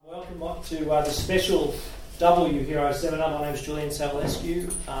to the special double Uehiro seminar. My name is Julian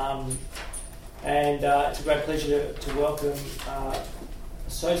Savalescu, and it's a great pleasure to welcome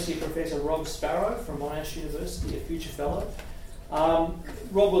Associate Professor Rob Sparrow from Monash University, a future fellow.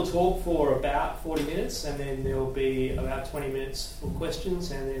 Rob will talk for about 40 minutes, and then there will be about 20 minutes for questions,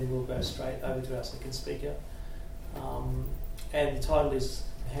 and then we'll go straight over to our second speaker. And the title is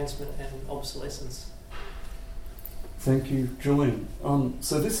Enhancement and Obsolescence. Thank you, Julian.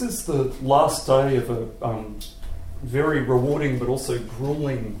 So this is the last day of a very rewarding but also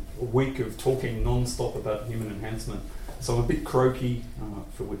grueling week of talking non-stop about human enhancement. So I'm a bit croaky,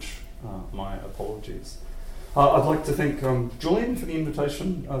 for which my apologies. I'd like to thank Julian for the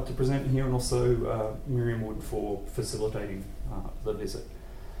invitation to present here, and also Miriam Wood for facilitating the visit.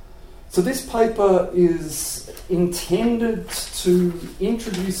 So this paper is intended to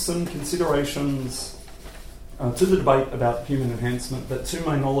introduce some considerations to the debate about human enhancement that, to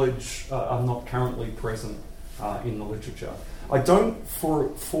my knowledge, are not currently present in the literature. I don't,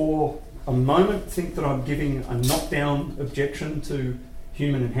 for a moment, think that I'm giving a knockdown objection to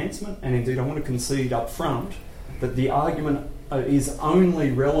human enhancement, and indeed I want to concede up front that the argument is only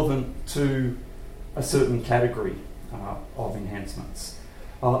relevant to a certain category of enhancements.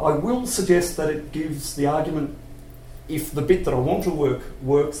 I will suggest that it gives the argument, if the bit that I want to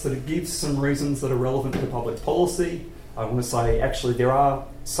works, that it gives some reasons that are relevant to public policy. I want to say, actually, there are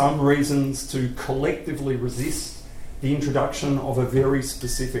some reasons to collectively resist the introduction of a very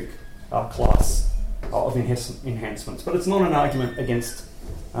specific class of enhancements. But it's not an argument against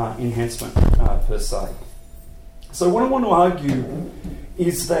enhancement per se. So what I want to argue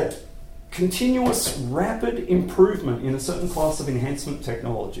is that continuous rapid improvement in a certain class of enhancement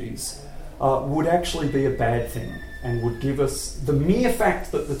technologies would actually be a bad thing, and would give us the mere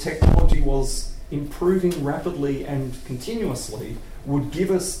fact that the technology was improving rapidly and continuously would give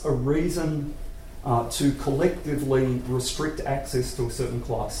us a reason to collectively restrict access to a certain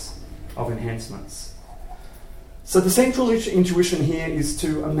class of enhancements. So the central intuition here is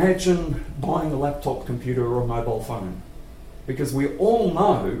to imagine buying a laptop computer or a mobile phone, because we all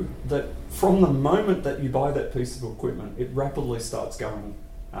know that from the moment that you buy that piece of equipment, it rapidly starts going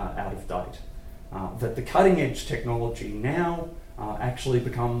out of date. That the cutting edge technology now actually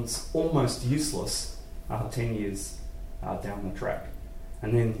becomes almost useless 10 years down the track.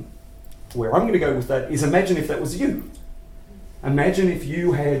 And then where I'm going to go with that is, imagine if that was you. Imagine if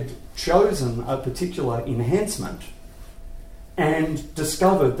you had chosen a particular enhancement and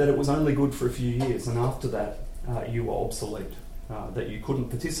discovered that it was only good for a few years, and after that you were obsolete, that you couldn't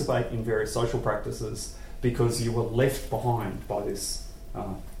participate in various social practices because you were left behind by this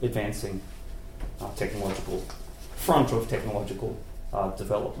advancing technological front of technological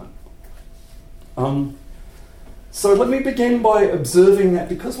development. So let me begin by observing that,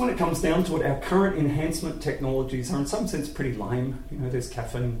 because when it comes down to it, our current enhancement technologies are in some sense pretty lame. You know, there's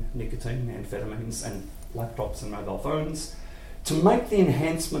caffeine, nicotine, amphetamines, and laptops and mobile phones. To make the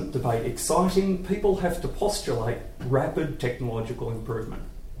enhancement debate exciting, people have to postulate rapid technological improvement.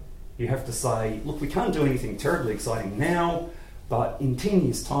 You have to say, look, we can't do anything terribly exciting now, but in 10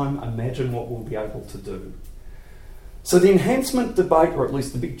 years' time, imagine what we'll be able to do. So the enhancement debate, or at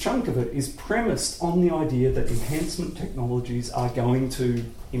least the big chunk of it, is premised on the idea that enhancement technologies are going to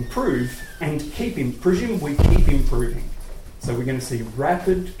improve and presumably keep improving. So we're going to see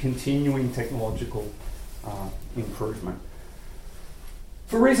rapid, continuing technological improvement.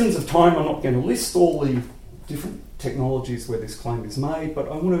 For reasons of time, I'm not going to list all the different technologies where this claim is made, but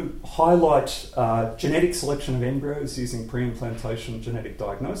I want to highlight genetic selection of embryos using pre-implantation genetic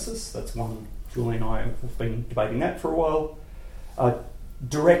diagnosis. That's one. Julie and I have been debating that for a while.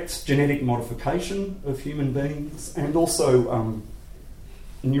 Direct genetic modification of human beings, and also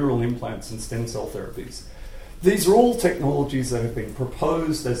neural implants and stem cell therapies. These are all technologies that have been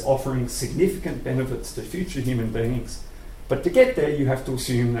proposed as offering significant benefits to future human beings, but to get there you have to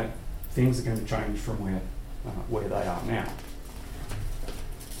assume that things are going to change from where they are now.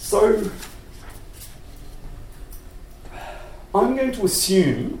 So I'm going to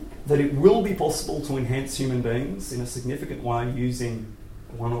assume that it will be possible to enhance human beings in a significant way using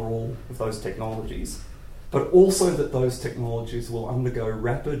one or all of those technologies, but also that those technologies will undergo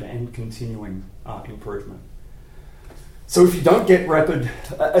rapid and continuing improvement. So if you don't get rapid,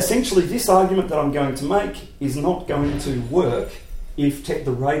 essentially this argument that I'm going to make is not going to work if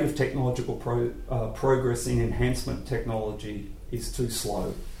the rate of technological progress in enhancement technology is too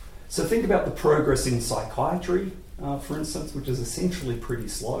slow. So think about the progress in psychiatry, for instance, which is essentially pretty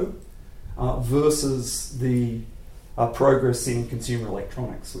slow, versus the progress in consumer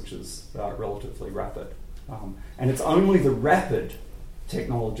electronics, which is relatively rapid. And it's only the rapid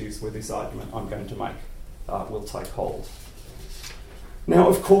technologies where this argument I'm going to make will take hold. Now,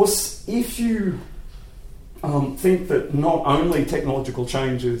 of course, if you think that not only technological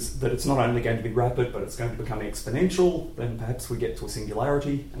changes, that it's not only going to be rapid, but it's going to become exponential, then perhaps we get to a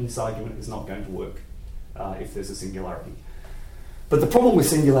singularity, and this argument is not going to work if there's a singularity. But the problem with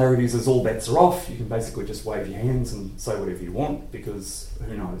singularities is all bets are off. You can basically just wave your hands and say whatever you want, because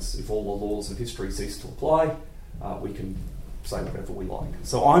who knows, if all the laws of history cease to apply, we can say whatever we like.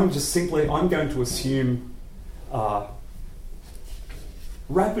 So I'm going to assume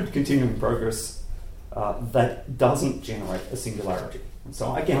rapid continuing progress that doesn't generate a singularity. And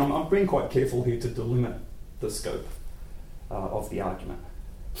so again, I'm being quite careful here to delimit the scope of the argument.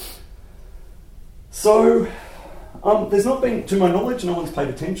 So there's not been, to my knowledge, no one's paid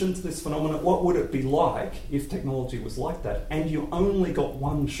attention to this phenomenon. What would it be like if technology was like that and you only got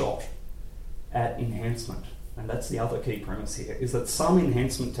one shot at enhancement? And that's the other key premise here, is that some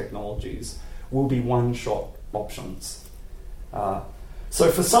enhancement technologies will be one-shot options. So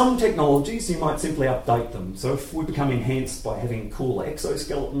for some technologies, you might simply update them. So if we become enhanced by having cool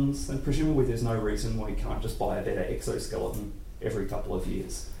exoskeletons, then presumably there's no reason why you can't just buy a better exoskeleton every couple of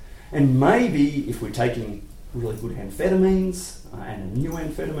years. And maybe if we're taking really good amphetamines and a new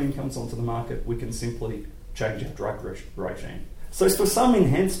amphetamine comes onto the market, we can simply change our drug regime. So for some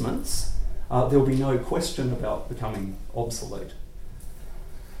enhancements, there'll be no question about becoming obsolete.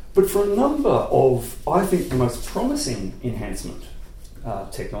 But for a number of, I think, the most promising enhancement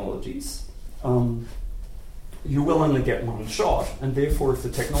technologies, you will only get one shot, and therefore if the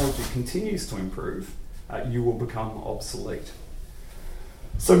technology continues to improve, you will become obsolete.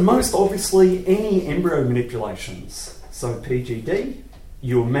 So most obviously, any embryo manipulations, so PGD,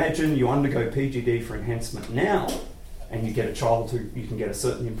 you imagine you undergo PGD for enhancement now, and you get a child who you can get a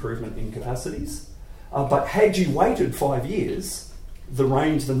certain improvement in capacities. But had you waited 5 years, the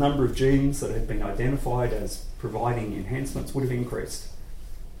number of genes that have been identified as providing enhancements would have increased.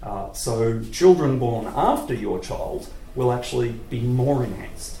 So children born after your child will actually be more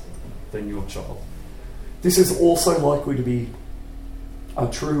enhanced than your child. This is also likely to be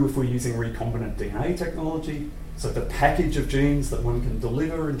true if we're using recombinant DNA technology. So the package of genes that one can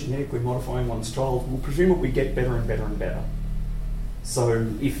deliver in genetically modifying one's child will presumably get better and better and better. So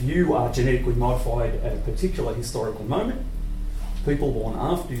if you are genetically modified at a particular historical moment, people born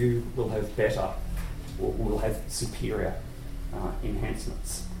after you will have better, or will have superior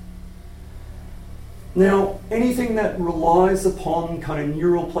enhancements. Now, anything that relies upon kind of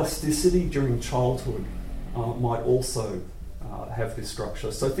neural plasticity during childhood might also have this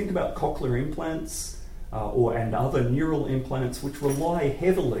structure. So think about cochlear implants and other neural implants which rely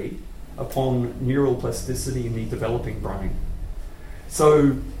heavily upon neural plasticity in the developing brain.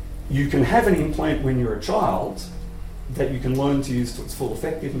 So you can have an implant when you're a child that you can learn to use to its full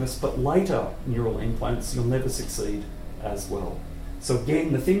effectiveness, but later neural implants you'll never succeed as well. So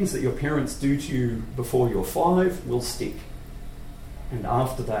again, the things that your parents do to you before you're 5 will stick. And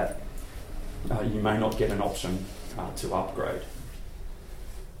after that, you may not get an option to upgrade.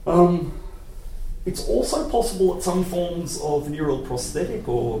 It's also possible that some forms of neural prosthetic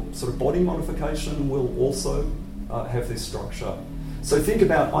or sort of body modification will also have this structure. So think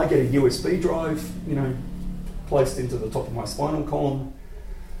about, I get a USB drive, placed into the top of my spinal column,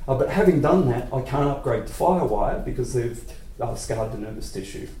 but having done that, I can't upgrade to FireWire because they've scarred the nervous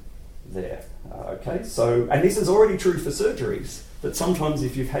tissue there. Okay, so, and this is already true for surgeries, that sometimes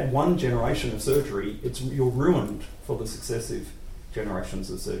if you've had one generation of surgery, you're ruined for the successive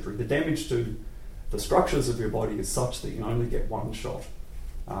generations of surgery. The damage to the structures of your body is such that you only get one shot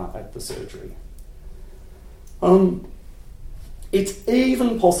at the surgery. It's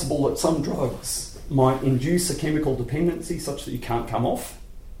even possible that some drugs might induce a chemical dependency such that you can't come off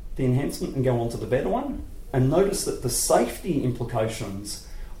the enhancement and go on to the better one. And notice that the safety implications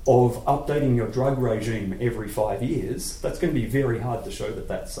of updating your drug regime every 5 years, that's going to be very hard to show that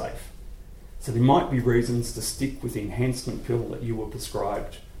that's safe. So there might be reasons to stick with the enhancement pill that you were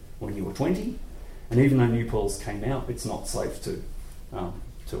prescribed when you were 20, and even though new pills came out, it's not safe to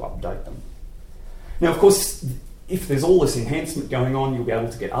update them. Now, of course, if there's all this enhancement going on, you'll be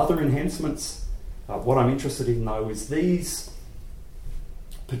able to get other enhancements. What I'm interested in, though, is these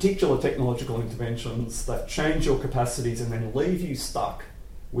particular technological interventions that change your capacities and then leave you stuck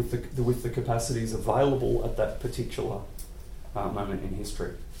with the capacities available at that particular moment in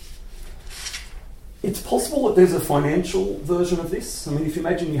history. It's possible that there's a financial version of this. I mean, if you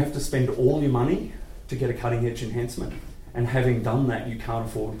imagine you have to spend all your money to get a cutting-edge enhancement, and having done that, you can't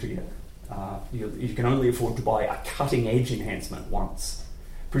afford to get you can only afford to buy a cutting-edge enhancement once.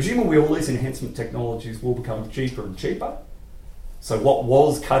 Presumably all these enhancement technologies will become cheaper and cheaper, So what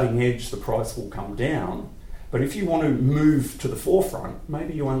was cutting edge, the price will come down. But if you want to move to the forefront,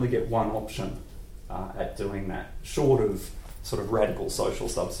 maybe you only get one option at doing that, short of sort of radical social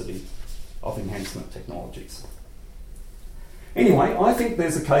subsidy of enhancement technologies. Anyway, I think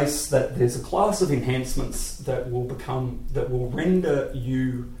there's a case that there's a class of enhancements that will render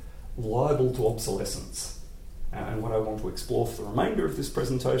you liable to obsolescence. And what I want to explore for the remainder of this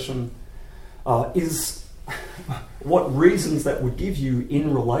presentation is what reasons that would give you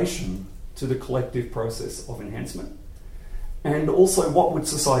in relation to the collective process of enhancement, and also what would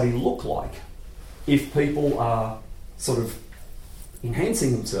society look like if people are sort of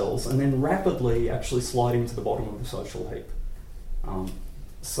enhancing themselves and then rapidly actually sliding to the bottom of the social heap.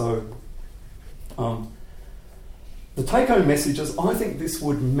 The take-home message is, I think this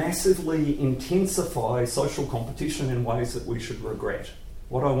would massively intensify social competition in ways that we should regret.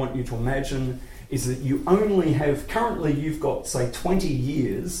 What I want you to imagine is that you only have, currently you've got, say, 20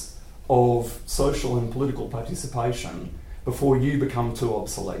 years of social and political participation before you become too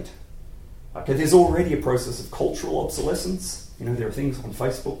obsolete. Okay, there's already a process of cultural obsolescence. You know, there are things on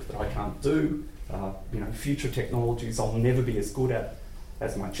Facebook that I can't do. Future technologies I'll never be as good at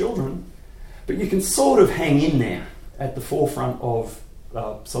as my children. But you can sort of hang in there at the forefront of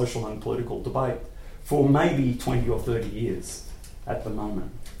social and political debate for maybe 20 or 30 years at the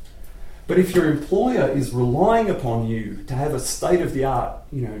moment. But if your employer is relying upon you to have a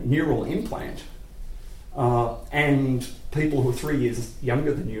state-of-the-art, neural implant, and people who are 3 years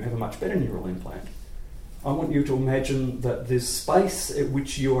younger than you have a much better neural implant, I want you to imagine that this space at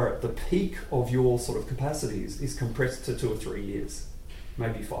which you are at the peak of your sort of capacities is compressed to 2 or 3 years,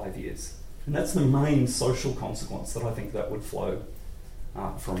 maybe 5 years. And that's the main social consequence that I think that would flow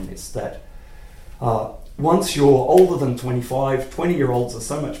from this, that once you're older than 25, 20-year-olds are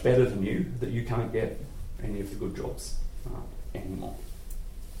so much better than you that you can't get any of the good jobs anymore.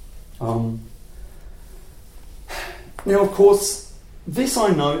 Now, of course, this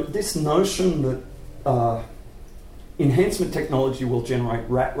notion that enhancement technology will generate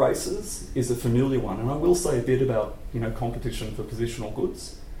rat races is a familiar one, and I will say a bit about competition for positional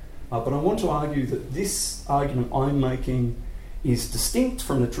goods. But I want to argue that this argument I'm making is distinct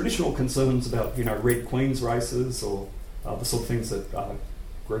from the traditional concerns about Red Queen's races or the sort of things that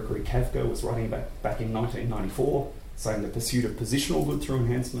Gregory Kafka was writing back in 1994, saying the pursuit of positional good through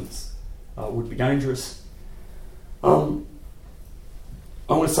enhancements would be dangerous. I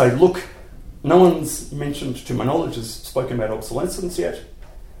want to say, look, no one's mentioned, to my knowledge, has spoken about obsolescence yet.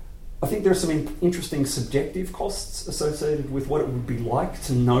 I think there are some interesting subjective costs associated with what it would be like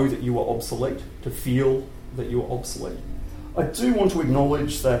to know that you are obsolete, to feel that you are obsolete. I do want to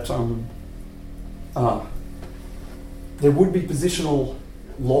acknowledge that there would be positional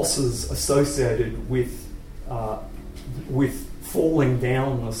losses associated with falling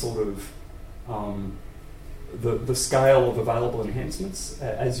down the sort of the scale of available enhancements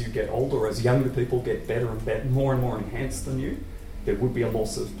as you get older, as younger people get better and better, more and more enhanced than you. There would be a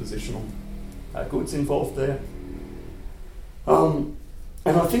loss of positional goods involved there.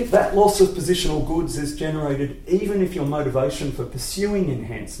 And I think that loss of positional goods is generated even if your motivation for pursuing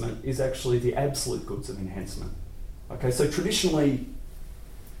enhancement is actually the absolute goods of enhancement. Okay, so traditionally,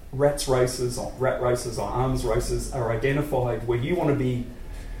 rat races or arms races are identified where you want to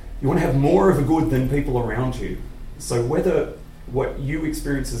have more of a good than people around you. So whether what you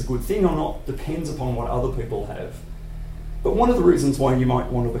experience as a good thing or not depends upon what other people have. But one of the reasons why you might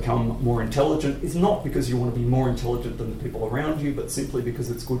want to become more intelligent is not because you want to be more intelligent than the people around you, but simply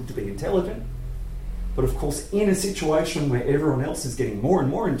because it's good to be intelligent. But of course, in a situation where everyone else is getting more and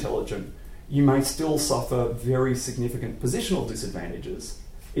more intelligent, you may still suffer very significant positional disadvantages,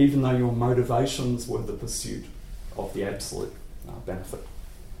 even though your motivations were the pursuit of the absolute benefit.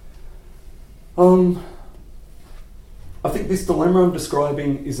 I think this dilemma I'm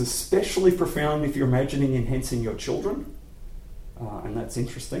describing is especially profound if you're imagining enhancing your children. And that's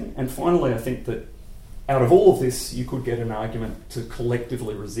interesting. And finally, I think that out of all of this, you could get an argument to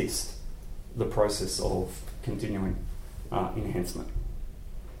collectively resist the process of continuing enhancement.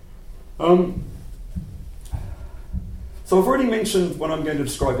 So I've already mentioned what I'm going to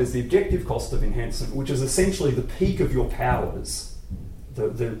describe as the objective cost of enhancement, which is essentially the peak of your powers,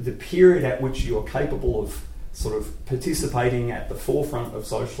 the period at which you're capable of sort of participating at the forefront of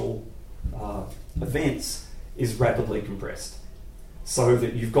social events is rapidly compressed. So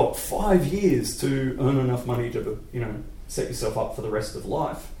that you've got 5 years to earn enough money to, set yourself up for the rest of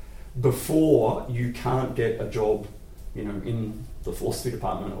life before you can't get a job, in the philosophy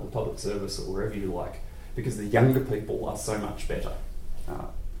department or the public service or wherever you like, because the younger people are so much better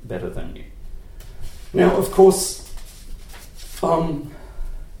than you. Now, of course,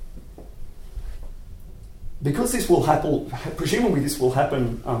 Because this will happen, presumably this will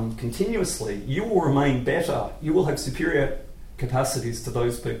happen continuously, you will remain better, you will have superior capacities to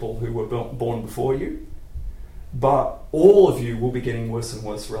those people who were born before you, but all of you will be getting worse and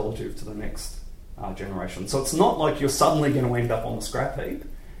worse relative to the next generation. So it's not like you're suddenly going to end up on the scrap heap,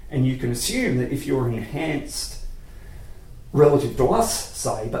 and you can assume that if you're enhanced relative to us,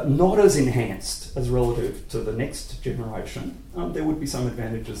 say, but not as enhanced as relative to the next generation, there would be some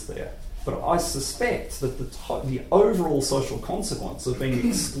advantages there. But I suspect that the overall social consequence of being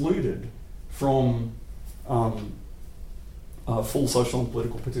excluded from full social and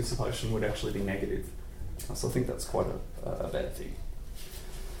political participation would actually be negative. So I think that's quite a bad thing.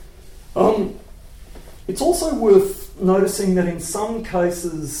 It's also worth noticing that in some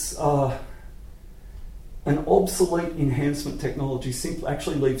cases, an obsolete enhancement technology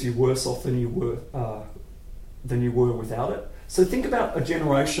actually leaves you worse off than you were without it. So think about a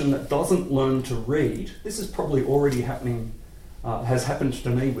generation that doesn't learn to read. This is probably already happening, has happened to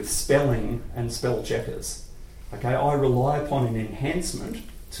me with spelling and spell checkers. Okay, I rely upon an enhancement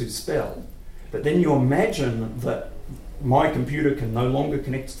to spell, but then you imagine that my computer can no longer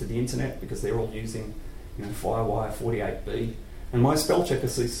connect to the internet because they're all using, FireWire 48B, and my spell checker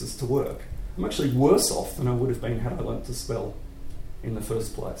ceases to work. I'm actually worse off than I would have been had I learnt to spell in the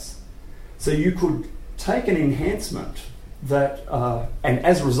first place. So you could take an enhancement that, and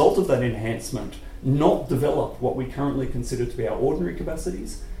as a result of that enhancement, not develop what we currently consider to be our ordinary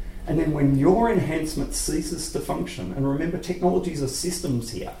capacities, and then when your enhancement ceases to function, and remember, technologies are systems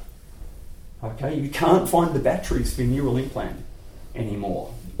here, okay? You can't find the batteries for your neural implant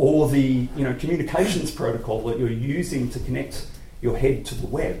anymore, or the communications protocol that you're using to connect your head to the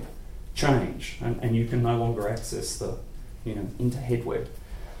web change, and you can no longer access the inter-head web.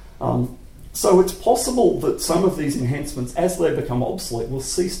 So it's possible that some of these enhancements, as they become obsolete, will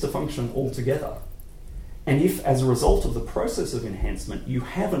cease to function altogether. And if, as a result of the process of enhancement, you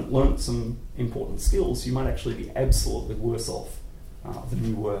haven't learnt some important skills, you might actually be absolutely worse off than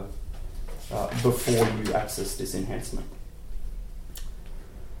you were before you accessed this enhancement.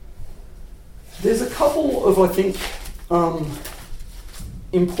 There's a couple of, I think,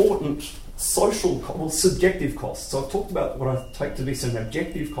 important subjective costs. So I've talked about what I take to be some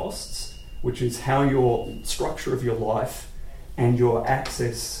objective costs, which is how your structure of your life and your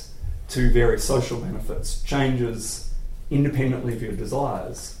access to various social benefits changes independently of your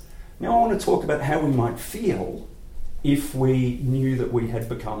desires. Now I want to talk about how we might feel if we knew that we had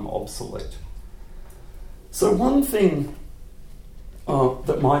become obsolete. So one thing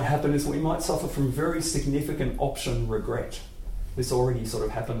that might happen is we might suffer from very significant option regret. This already sort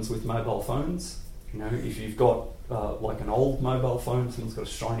of happens with mobile phones. If you've got like an old mobile phone, someone's got a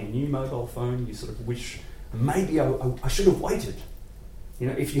shiny new mobile phone, you sort of wish, maybe I should have waited.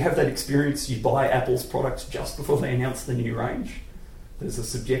 If you have that experience, you buy Apple's products just before they announce the new range, there's a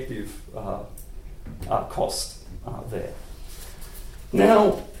subjective cost there.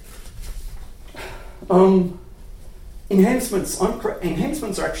 Now, enhancements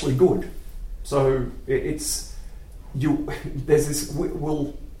are actually good. So there's this,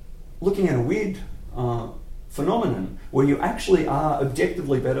 we're looking at a weird phenomenon where you actually are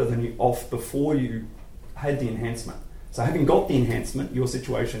objectively better than you off before you had the enhancement. So having got the enhancement, your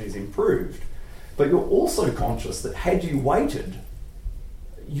situation is improved, but you're also conscious that had you waited,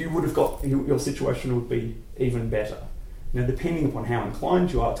 you would have got, your situation would be even better. Now, depending upon how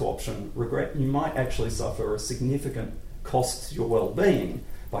inclined you are to option regret, you might actually suffer a significant cost to your well-being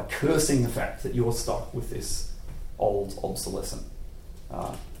by cursing the fact that you're stuck with this old, obsolescent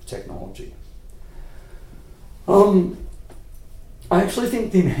technology. I actually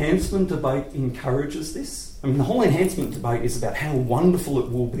think the enhancement debate encourages this. I mean, the whole enhancement debate is about how wonderful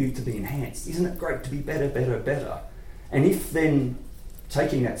it will be to be enhanced. Isn't it great to be better, better, better? And if then,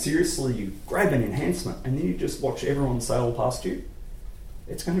 taking that seriously, you grab an enhancement and then you just watch everyone sail past you,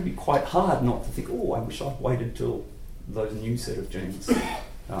 it's going to be quite hard not to think, oh, I wish I'd waited till those new set of genes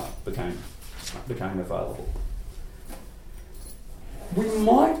became available. We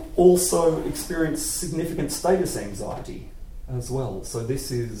might also experience significant status anxiety as well. So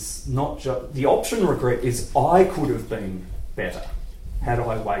this is not just, the option regret is I could have been better had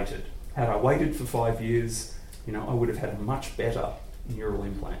I waited. Had I waited for 5 years, I would have had a much better neural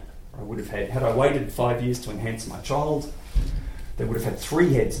implant. I would have had I waited 5 years to enhance my child, they would have had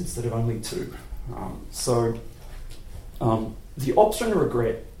 3 heads instead of only 2. The option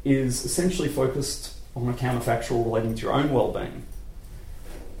regret is essentially focused on a counterfactual relating to your own well-being.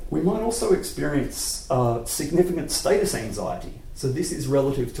 We might also experience significant status anxiety. So this is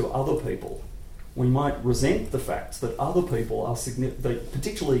relative to other people. we might resent the fact that other people are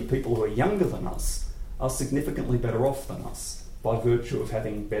particularly people who are younger than us, are significantly better off than us by virtue of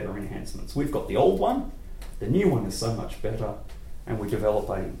having better enhancements. We've got the old one, the new one is so much better, and we develop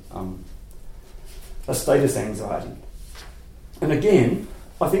a status anxiety. And again,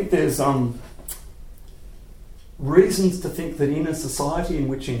 I think there's reasons to think that in a society in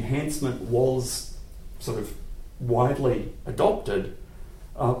which enhancement was sort of widely adopted,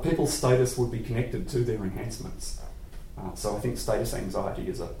 people's status would be connected to their enhancements. So I think status anxiety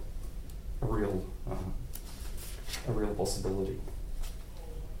is a real possibility.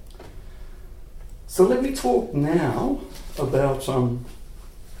 So let me talk now about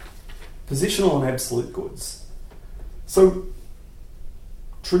positional and absolute goods. So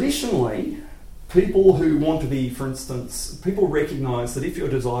traditionally, people who want to be, for instance, people recognise that if your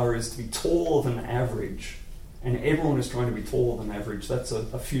desire is to be taller than average, and everyone is trying to be taller than average, that's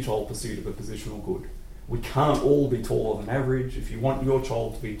a futile pursuit of a positional good. We can't all be taller than average. If you want your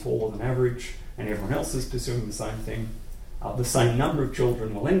child to be taller than average and everyone else is pursuing the same thing, the same number of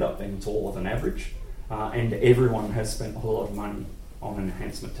children will end up being taller than average, and everyone has spent a whole lot of money on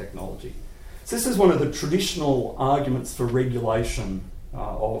enhancement technology. So this is one of the traditional arguments for regulation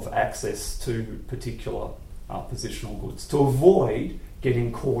of access to particular positional goods, to avoid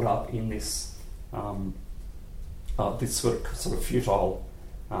getting caught up in this this sort of futile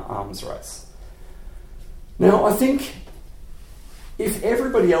arms race. Now, I think if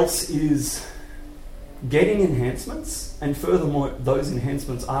everybody else is getting enhancements, and furthermore those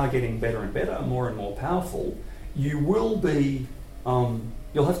enhancements are getting better and better, more and more powerful, you will be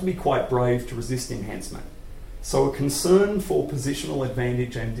you'll have to be quite brave to resist enhancement. So a concern for positional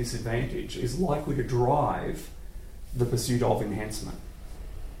advantage and disadvantage is likely to drive the pursuit of enhancement.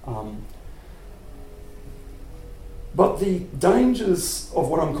 But the dangers of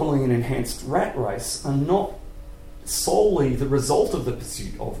what I'm calling an enhanced rat race are not solely the result of the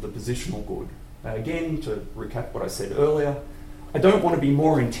pursuit of the positional good. Again, to recap what I said earlier, I don't want to be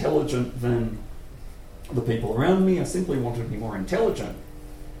more intelligent than the people around me. I simply want to be more intelligent.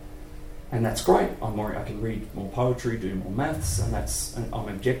 And that's great. I can read more poetry, do more maths, and I'm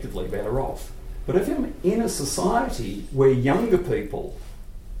objectively better off. But if I'm in a society where younger people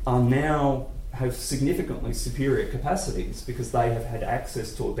are now have significantly superior capacities because they have had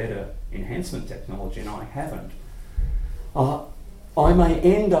access to a better enhancement technology and I haven't, I may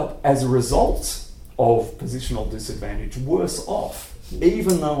end up, as a result of positional disadvantage, worse off,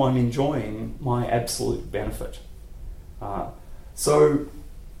 even though I'm enjoying my absolute benefit. So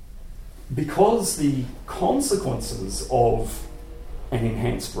because the consequences of an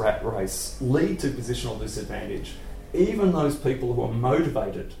enhanced rat race lead to positional disadvantage, even those people who are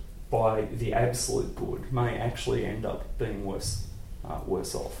motivated by the absolute good may actually end up being worse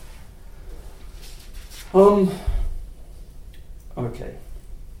off. Okay.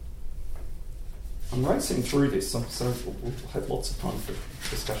 I'm racing through this, so we'll have lots of time for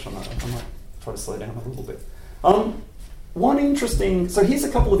discussion. I might try to slow down a little bit. So here's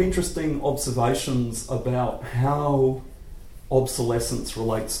a couple of interesting observations about how obsolescence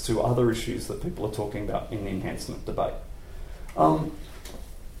relates to other issues that people are talking about in the enhancement debate.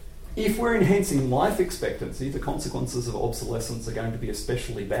 If we're enhancing life expectancy, the consequences of obsolescence are going to be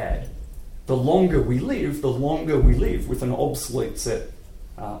especially bad. The longer we live with an obsolete set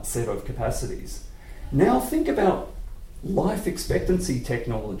of capacities. Now think about life expectancy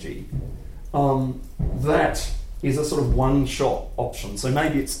technology that is a sort of one-shot option. So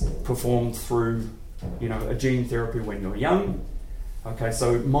maybe it's performed through, a gene therapy when you're young. Okay,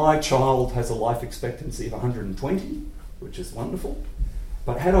 so my child has a life expectancy of 120, which is wonderful.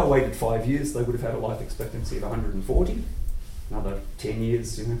 But had I waited 5 years, they would have had a life expectancy of 140. Another 10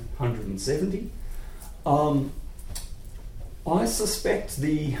 years, 170. I suspect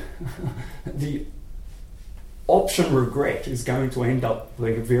the option regret is going to end up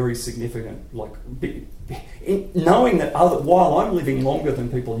being a very significant, knowing that while I'm living longer than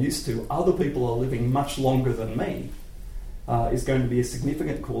people used to, other people are living much longer than me, is going to be a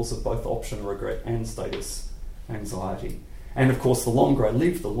significant cause of both option regret and status anxiety. And of course, the longer I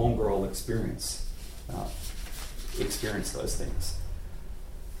live, the longer I'll experience those things.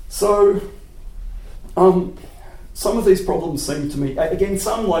 So, some of these problems seem to me, again,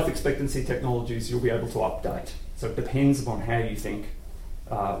 some life expectancy technologies you'll be able to update. So it depends upon how you think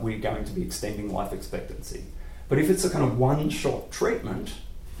we're going to be extending life expectancy. But if it's a kind of one-shot treatment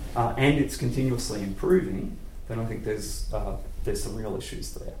and it's continuously improving, then I think there's some real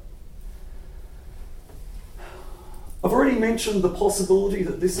issues there. I've already mentioned the possibility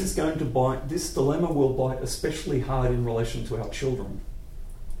that this dilemma will bite especially hard in relation to our children.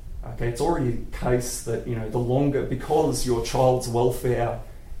 Okay, it's already the case that, the longer, because your child's welfare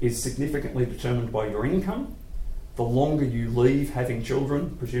is significantly determined by your income, the longer you leave having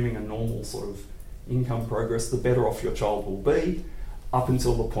children, presuming a normal sort of income progress, the better off your child will be, up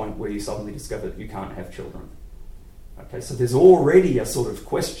until the point where you suddenly discover that you can't have children. Okay, so there's already a sort of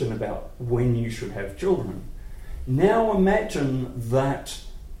question about when you should have children. Now imagine that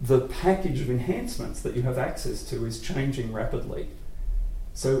the package of enhancements that you have access to is changing rapidly.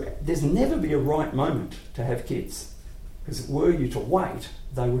 So there's never be a right moment to have kids, because were you to wait,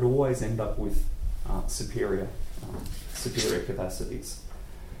 they would always end up with superior capacities.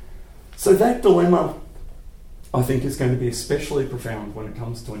 So that dilemma, I think, is going to be especially profound when it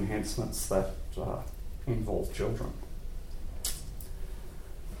comes to enhancements that involve children.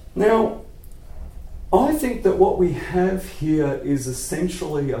 Now, I think that what we have here is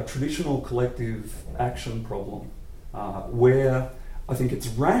essentially a traditional collective action problem, where I think it's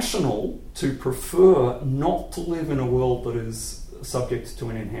rational to prefer not to live in a world that is subject to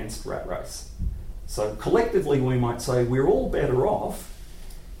an enhanced rat race. So collectively we might say we're all better off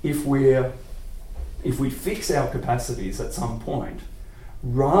if we fix our capacities at some point,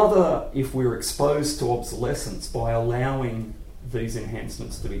 rather if we're exposed to obsolescence by allowing these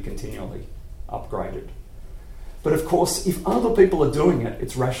enhancements to be continually upgraded. But of course, if other people are doing it,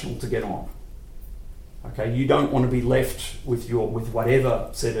 it's rational to get on. Okay, you don't want to be left with whatever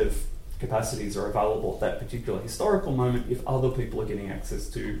set of capacities are available at that particular historical moment if other people are getting access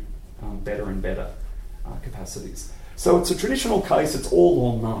to better and better capacities. So it's a traditional case, it's all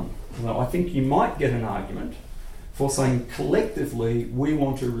or none. Now, I think you might get an argument for saying collectively we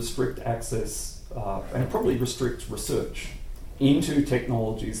want to restrict access and probably restrict research into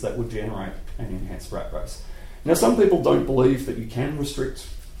technologies that would generate an enhanced rat race. Now, some people don't believe that you can restrict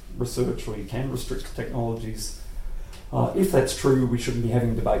research or you can restrict technologies. If that's true, we shouldn't be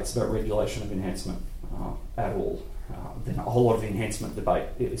having debates about regulation of enhancement at all. Then a whole lot of the enhancement debate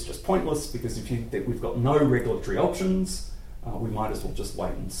is just pointless, because if you think that we've got no regulatory options, we might as well just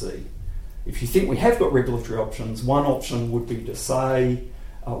wait and see. If you think we have got regulatory options, one option would be to say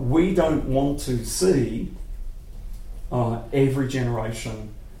we don't want to see every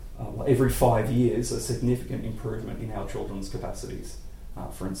generation, every 5 years, a significant improvement in our children's capacities,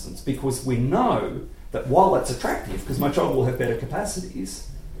 for instance, because we know that while that's attractive, because my child will have better capacities,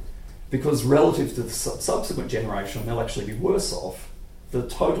 because relative to the subsequent generation they'll actually be worse off, the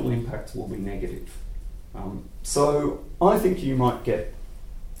total impact will be negative. So I think you might get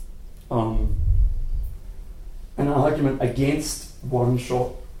an argument against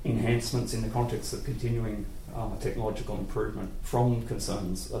one-shot enhancements in the context of continuing technological improvement from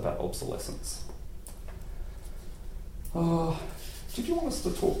concerns about obsolescence. Did you want us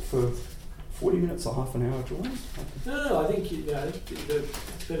to talk for 40 minutes or half an hour, Julian? No, I think it's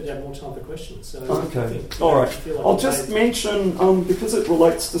better to have more time for questions. So okay, all right. I'll just mention, because it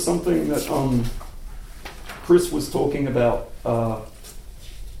relates to something that Chris was talking about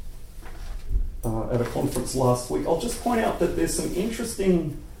at a conference last week, I'll just point out that there's some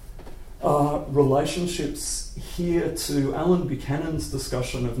interesting relationships here to Alan Buchanan's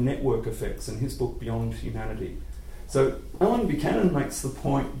discussion of network effects in his book Beyond Humanity. So Alan Buchanan makes the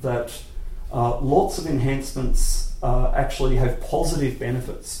point that lots of enhancements actually have positive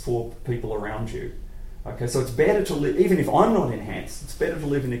benefits for people around you. Okay, so it's better to live, even if I'm not enhanced, it's better to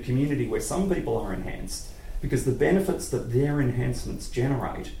live in a community where some people are enhanced, because the benefits that their enhancements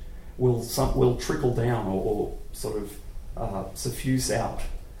generate will trickle down or sort of suffuse out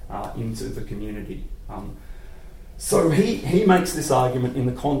into the community. So he makes this argument in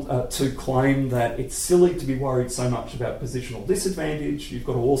to claim that it's silly to be worried so much about positional disadvantage. You've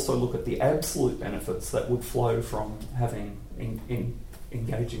got to also look at the absolute benefits that would flow from having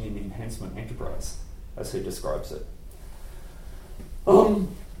engaging in the enhancement enterprise, as he describes it.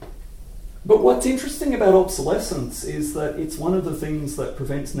 But what's interesting about obsolescence is that it's one of the things that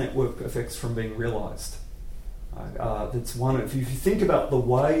prevents network effects from being realised. That's one. If you think about the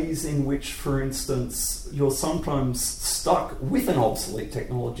ways in which, for instance, you're sometimes stuck with an obsolete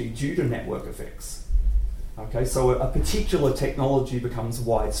technology due to network effects. Okay, so a particular technology becomes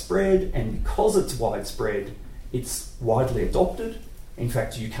widespread, and because it's widespread, it's widely adopted. In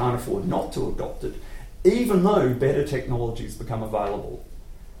fact, you can't afford not to adopt it, even though better technologies become available.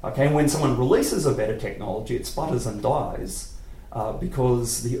 Okay, and when someone releases a better technology, it sputters and dies.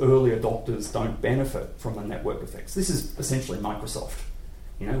 Because the early adopters don't benefit from the network effects. This is essentially Microsoft.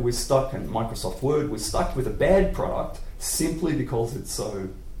 We're stuck in Microsoft Word, we're stuck with a bad product simply because it's so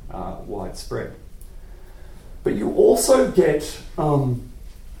widespread. But you also get,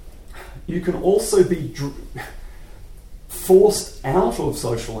 you can also be, forced out of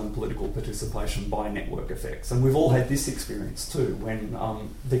social and political participation by network effects. And we've all had this experience too, when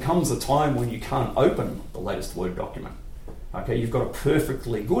there comes a time when you can't open the latest Word document. Okay, you've got a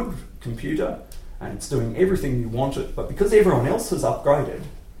perfectly good computer and it's doing everything you want it, but because everyone else has upgraded,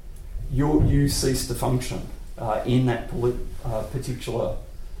 you cease to function in that particular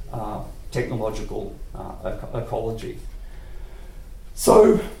technological ecology.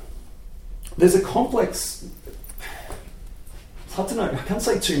 So there's a complex, I don't know, I can't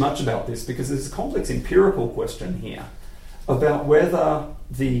say too much about this because there's a complex empirical question here about whether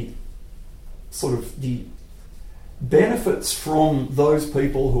the benefits from those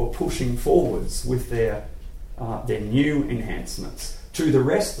people who are pushing forwards with their new enhancements to the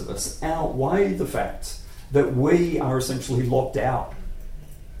rest of us outweigh the fact that we are essentially locked out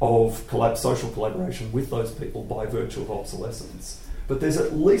of social collaboration with those people by virtue of obsolescence. But there's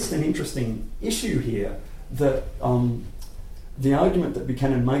at least an interesting issue here that the argument that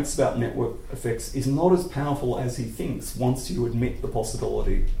Buchanan makes about network effects is not as powerful as he thinks once you admit the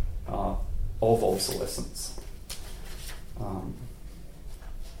possibility of obsolescence.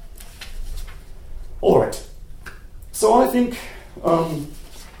 All right. So I think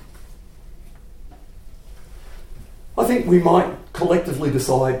we might collectively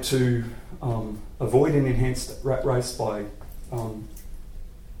decide to avoid an enhanced rat race by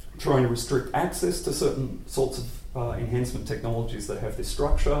trying to restrict access to certain sorts of enhancement technologies that have this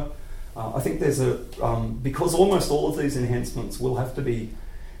structure. I think there's because almost all of these enhancements will have to be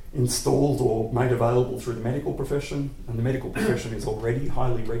installed or made available through the medical profession, and the medical profession is already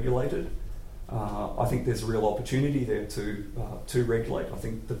highly regulated. I think there's a real opportunity there to regulate. I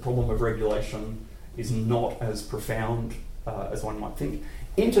think the problem of regulation is not as profound as one might think.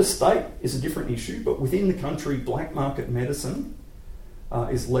 Interstate is a different issue, but within the country, black market medicine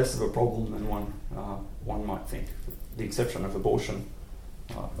is less of a problem than one might think. The exception of abortion,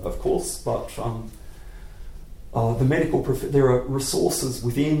 of course, but the medical there are resources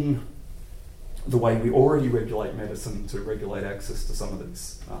within the way we already regulate medicine to regulate access to some of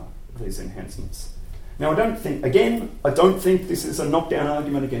these enhancements. Now, I don't think this is a knockdown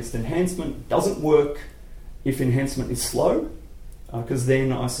argument against enhancement. It doesn't work if enhancement is slow, because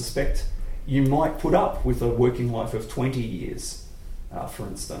then I suspect you might put up with a working life of 20 years, for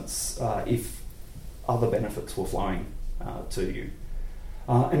instance, if other benefits were flowing to you.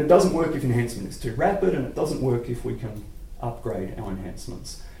 And it doesn't work if enhancement is too rapid, and it doesn't work if we can upgrade our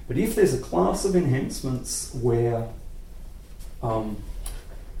enhancements. But if there's a class of enhancements where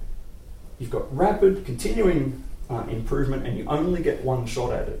you've got rapid, continuing improvement, and you only get one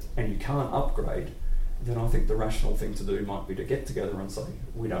shot at it, and you can't upgrade, then I think the rational thing to do might be to get together and say,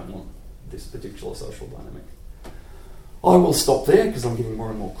 we don't want this particular social dynamic. I will stop there because I'm getting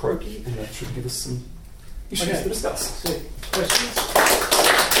more and more croaky, and that should give us some issues to discuss. So, questions?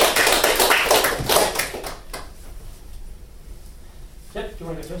 Yep, do you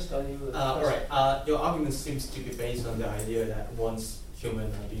want to go first? All right. Your argument seems to be based on the idea that once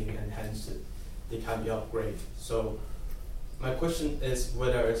humans are being enhanced, they can be upgraded. So my question is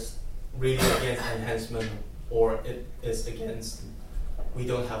whether it's really against enhancement or it is against we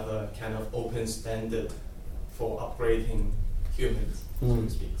don't have a kind of open standard for upgrading humans, so to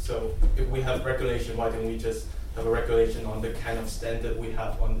speak. So if we have regulation, why don't we just have a regulation on the kind of standard we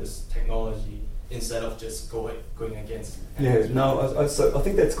have on this technology instead of just going against it? Yeah, no, so I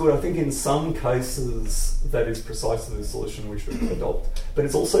think that's good. I think in some cases that is precisely the solution we should adopt. But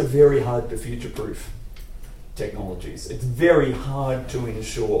it's also very hard to future-proof technologies. It's very hard to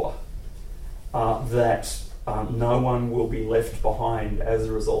ensure that no one will be left behind as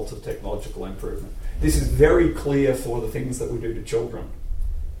a result of technological improvement. This is very clear for the things that we do to children.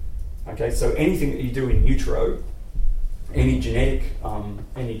 Okay, so anything that you do in utero, any genetic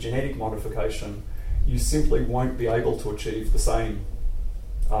modification, you simply won't be able to achieve the same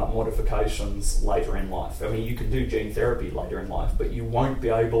modifications later in life. I mean, you can do gene therapy later in life, but you won't be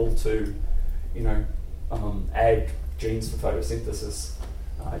able to, add genes for photosynthesis.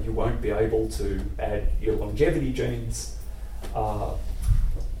 You won't be able to add your longevity genes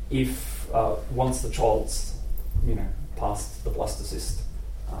if once the child's, past the blastocyst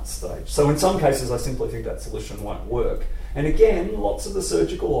stage. So in some cases, I simply think that solution won't work. And again, lots of the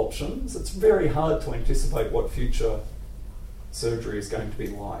surgical options, it's very hard to anticipate what future surgery is going to be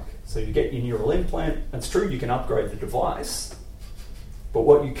like. So you get your neural implant, it's true you can upgrade the device, but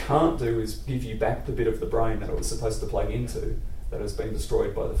what you can't do is give you back the bit of the brain that it was supposed to plug into that has been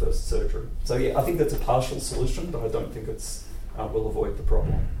destroyed by the first surgery. So yeah, I think that's a partial solution, but I don't think it's will avoid the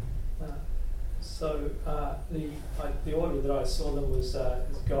problem. So the order that I saw them was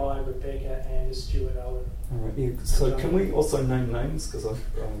Guy, Rebecca, and Stuart Owen. All right, yeah. So can we also name names? Because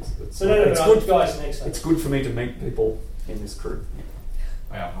Guy's next. It's good for me to meet people in this crew.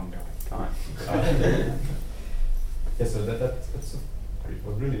 Yeah, I'm Guy. Hi. Yeah, so it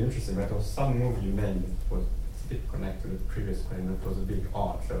was really interesting. That was some move you named that was a bit connected to the previous claim that was a big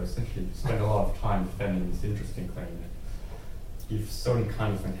arc. So essentially you spend a lot of time defending this interesting claim that if certain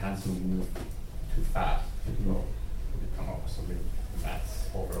kind of enhancement move too fast, it will become obsolete. That's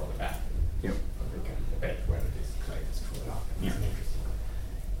overall the bad. Yep. But we can debate whether this claim is true or not. It's Yeah. interesting.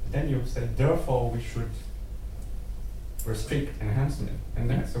 Then you said, therefore we should restrict enhancement. And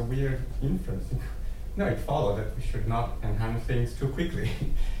that's a weird inference. No, it follows that we should not enhance things too quickly.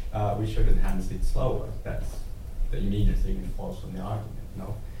 We should enhance it slower. That's the immediate thing that falls from the argument.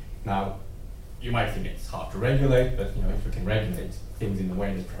 No. Now, you might think it's hard to regulate, but if we can regulate things in a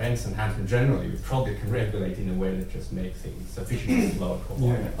way that prevents enhancement generally, we probably can regulate in a way that just makes things sufficiently slow to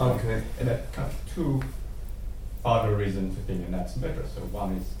avoid it. Okay. And that kind of two further reasons to think that's better. So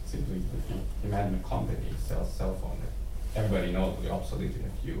one is simply if you imagine a company sells cell phone that everybody knows will be obsolete in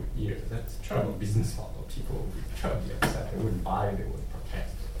a few years. That's a terrible business model. People would be terribly upset. They wouldn't buy it, they would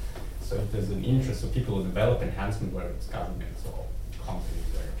protest. So if there's an interest of people who develop enhancement, whether it's governments or companies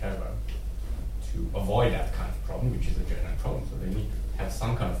or whatever, to avoid that kind of problem, which is a general problem. So they need to have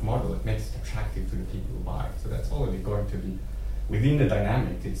some kind of model that makes it attractive to the people who buy it. So that's already going to be, within the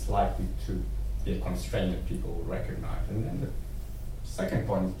dynamic, it's likely to be a constraint that people will recognize. And then the second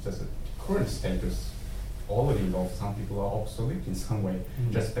point is just that current status already involves some people who are obsolete in some way.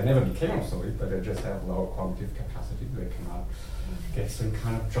 Just they never became obsolete, but they just have lower cognitive capacity. They cannot get some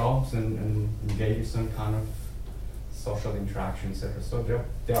kind of jobs and engage in some kind of social interaction, etc. So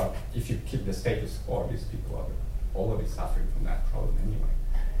they are, if you keep the status quo, these people are already suffering from that problem anyway.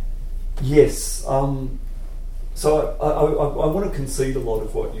 Yes. So I want to concede a lot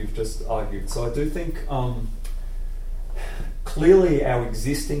of what you've just argued. So I do think clearly our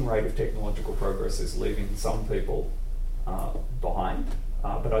existing rate of technological progress is leaving some people behind,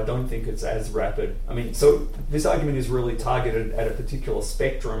 but I don't think it's as rapid. I mean, so this argument is really targeted at a particular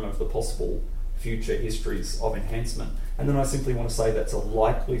spectrum of the possible future histories of enhancement. And then I simply want to say that's a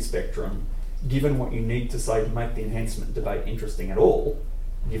likely spectrum, given what you need to say to make the enhancement debate interesting at all,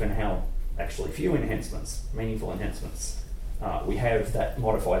 given how actually few enhancements, meaningful enhancements, we have that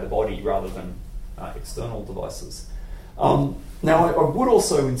modify the body rather than external devices. Now, I would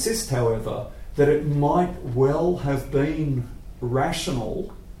also insist, however, that it might well have been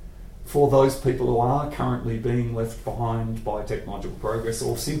rational for those people who are currently being left behind by technological progress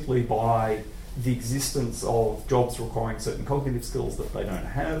or simply by the existence of jobs requiring certain cognitive skills that they don't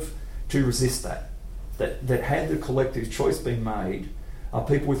have to resist that. That had the collective choice been made,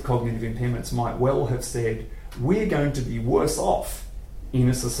 people with cognitive impairments might well have said, we're going to be worse off in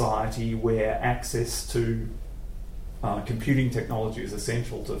a society where access to computing technology is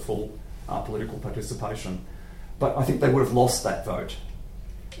essential to full political participation. But I think they would have lost that vote.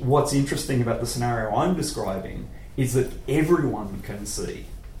 What's interesting about the scenario I'm describing is that everyone can see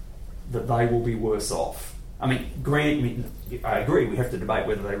that they will be worse off. I mean, I agree, we have to debate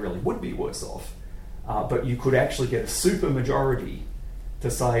whether they really would be worse off, but you could actually get a super majority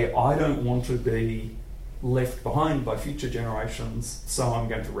to say, I don't want to be left behind by future generations, so I'm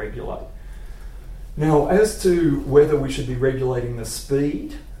going to regulate. Now, as to whether we should be regulating the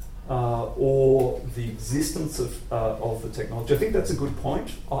speed or the existence of the technology, I think that's a good point.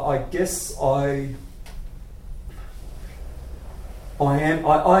 I guess I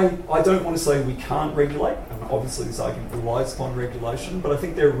don't want to say we can't regulate, and obviously this argument relies upon regulation, but I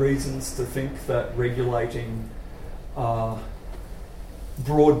think there are reasons to think that regulating, broad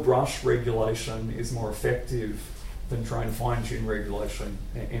brush regulation is more effective than trying to fine-tune regulation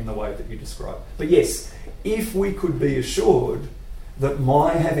in the way that you describe. But yes, if we could be assured that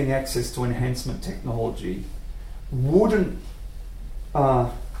my having access to enhancement technology wouldn't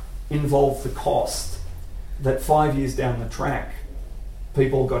involve the cost that 5 years down the track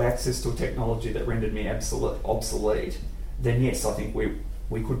people got access to a technology that rendered me obsolete, then yes, I think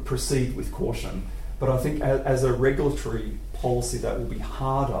we could proceed with caution. But I think as a regulatory policy that will be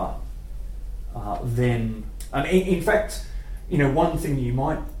harder than... I mean, in fact, one thing you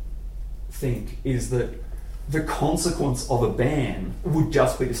might think is that the consequence of a ban would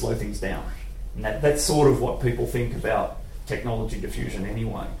just be to slow things down. And that's sort of what people think about technology diffusion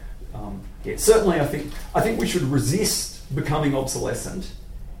anyway. Certainly I think we should resist becoming obsolescent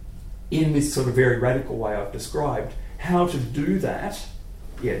in this sort of very radical way I've described. How to do that,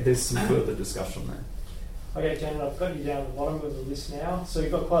 there's some further discussion there. Okay, Janet, I've got you down at the bottom of the list now. So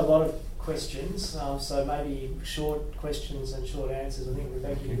you've got quite a lot of questions, so maybe short questions and short answers. I think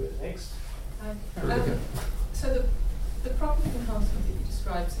Rebecca, you do it next. So the problem of enhancement that you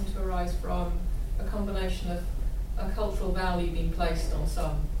described seems to arise from a combination of a cultural value being placed on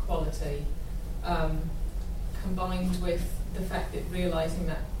some quality, combined with the fact that realising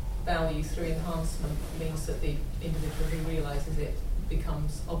that value through enhancement means that the individual who realises it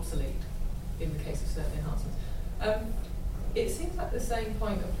becomes obsolete in the case of certain enhancements. It seems like the same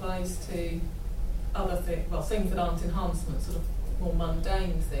point applies to other things, well, things that aren't enhancements, sort of more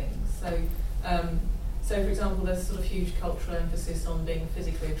mundane things. So for example, there's sort of huge cultural emphasis on being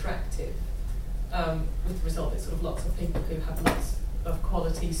physically attractive, with the result that sort of lots of people who have lots of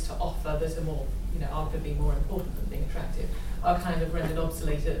qualities to offer that are more, arguably more important than being attractive, are kind of rendered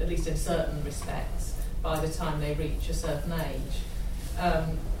obsolete, at least in certain respects, by the time they reach a certain age.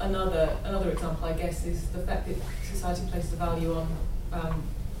 Another example, I guess, is the fact that society places a value on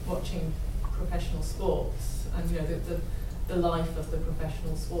watching professional sports, and the life of the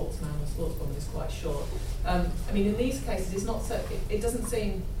professional sportsman or sportswoman is quite short. In these cases, it's not so. It doesn't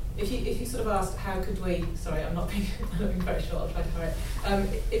seem. If you sort of asked how could we? Sorry, I'm not being very short. I'll try to hurry.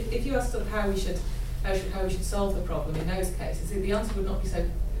 If you asked sort of how we should solve the problem in those cases, the answer would not be so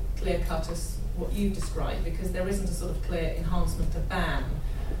clear cut as what you described, because there isn't a sort of clear enhancement to ban.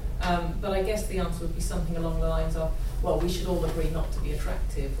 But I guess the answer would be something along the lines of, well, we should all agree not to be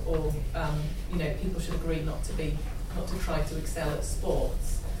attractive, or people should agree not to try to excel at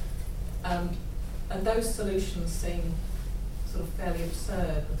sports. And those solutions seem sort of fairly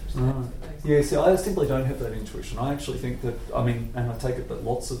absurd with respect to those. Yeah, see, I simply don't have that intuition. I actually think that, and I take it that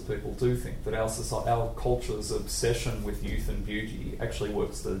lots of people do think that our culture's obsession with youth and beauty actually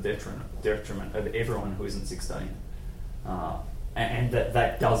works to the detriment of everyone who isn't 16. And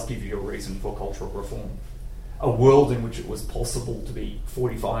that does give you a reason for cultural reform. A world in which it was possible to be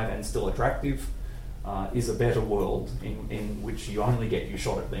 45 and still attractive is a better world in which you only get your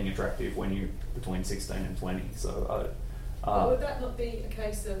shot at being attractive when you're between 16 and 20. So, would that not be a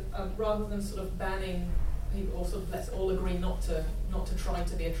case of rather than sort of banning people, or sort of let's all agree not to try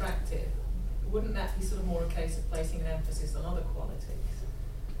to be attractive? Wouldn't that be sort of more a case of placing an emphasis on other qualities?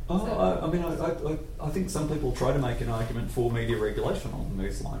 I think some people try to make an argument for media regulation on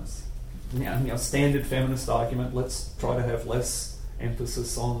these lines. Standard feminist argument, let's try to have less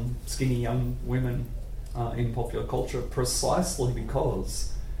emphasis on skinny young women in popular culture, precisely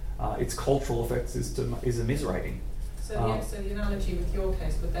because its cultural effects is immiserating. So the analogy with your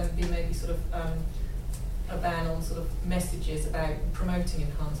case would then be maybe sort of a ban on sort of messages about promoting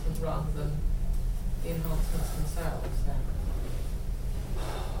enhancement rather than the enhancements themselves.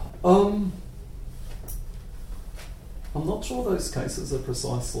 I'm not sure those cases are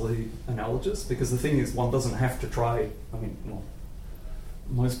precisely analogous, because the thing is, one doesn't have to try.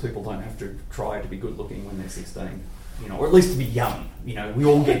 Most people don't have to try to be good looking when they're 16, or at least to be young. We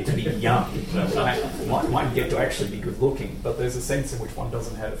all get to be young. Might get to actually be good looking, but there's a sense in which one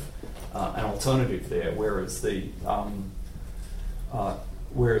doesn't have an alternative there. Whereas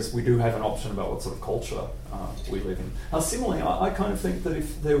whereas we do have an option about what sort of culture we live in. Similarly, I kind of think that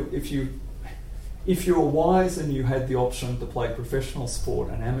if you were wise and you had the option to play professional sport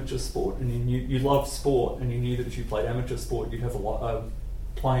and amateur sport, and you loved sport, and you knew that if you played amateur sport, you'd have a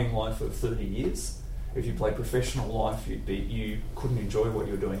playing life of 30 years. If you played professional life, you couldn't enjoy what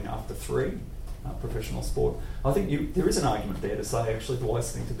you were doing after 3 professional sport. I think there is an argument there to say actually the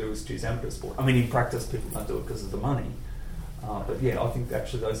wise thing to do is choose amateur sport. In practice, people don't do it because of the money. But yeah, I think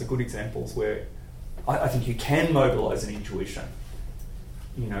actually those are good examples where I think you can mobilise an intuition.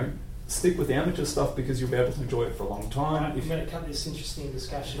 Stick with the amateur stuff because you'll be able to enjoy it for a long time. I'm going to cut this interesting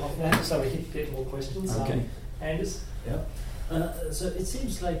discussion off now so we can get more questions. Okay. Anders? Yeah. So it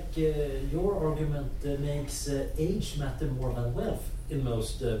seems like your argument makes age matter more than wealth in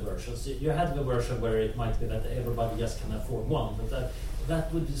most versions. You have a version where it might be that everybody just can afford one, but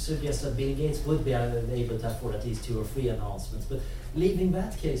that would suggest that Bill Gates would be able to afford at least 2 or 3 enhancements. But leaving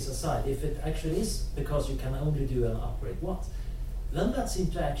that case aside, if it actually is because you can only do an upgrade then that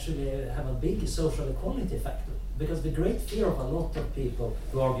seems to actually have a big social equality factor. Because the great fear of a lot of people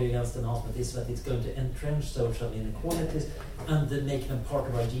who argue against enhancement is that it's going to entrench social inequalities and then make them part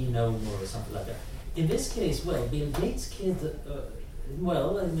of our genome or something like that. In this case, Bill Gates' kids,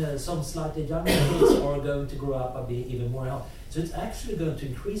 and some slightly younger kids are going to grow up and be even more healthy. So it's actually going to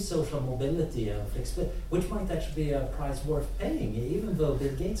increase social mobility and flexibility, which might actually be a price worth paying, even though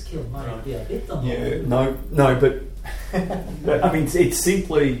Bill Gates' kid might be a bit unhealthy. Yeah, no, but it's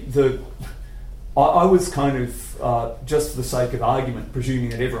simply I was kind of, just for the sake of argument, presuming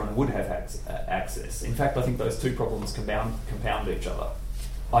that everyone would have access. In fact, I think those two problems compound each other.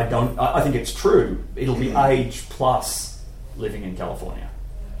 I think it's true. It'll be age plus living in California.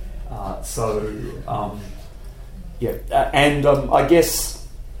 I guess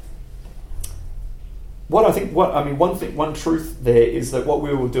one truth there is that what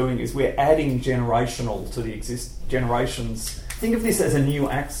we were doing is we're adding generational to the generations. Think of this as a new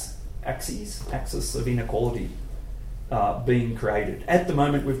axis of inequality being created. At the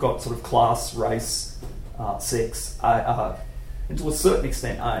moment, we've got sort of class, race, sex, and to a certain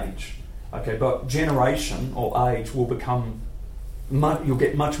extent age. Okay, but generation or age will become, you'll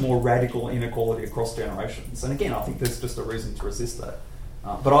get much more radical inequality across generations. And again, I think there's just a reason to resist that.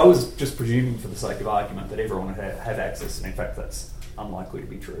 But I was just presuming for the sake of argument that everyone would have access, and in fact that's unlikely to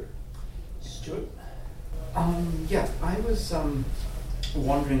be true. Stuart? I was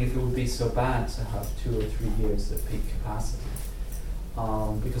wondering if it would be so bad to have 2 or 3 years at peak capacity.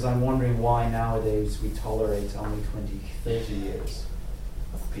 Because I'm wondering why nowadays we tolerate only 20, 30 years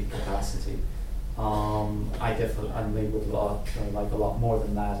of peak capacity. I definitely would like a lot more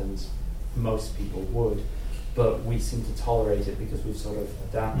than that, and most people would, but we seem to tolerate it because we've sort of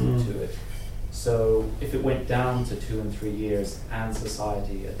adapted to it. So if it went down to 2 and 3 years and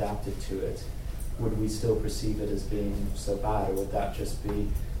society adapted to it, would we still perceive it as being so bad, or would that just be,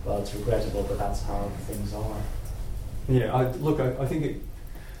 well, it's regrettable, but that's how things are? Yeah, I think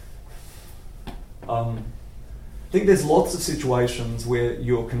I think there's lots of situations where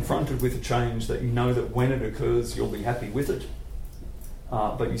you're confronted with a change that you know that when it occurs you'll be happy with it,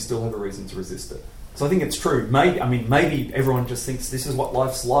 but you still have a reason to resist it. So I think it's true. Maybe everyone just thinks this is what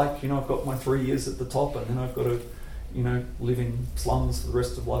life's like. I've got my 3 years at the top, and then I've got to, live in slums for the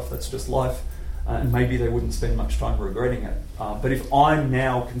rest of life. That's just life. And maybe they wouldn't spend much time regretting it. But if I'm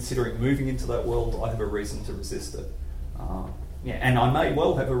now considering moving into that world, I have a reason to resist it. And I may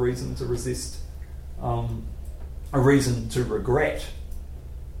well have a reason to resist, a reason to regret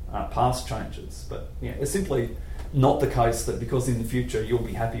past changes. But it's simply not the case that because in the future you'll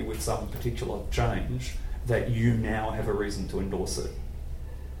be happy with some particular change, that you now have a reason to endorse it.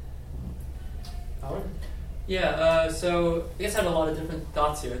 Owen? Yeah, so I guess I have a lot of different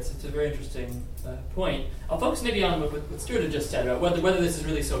thoughts here. It's a very interesting point. I'll focus maybe on what Stuart had just said about whether this is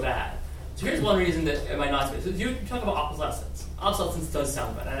really so bad. So here's one reason that it might not be. So you talk about obsolescence. Obsolescence does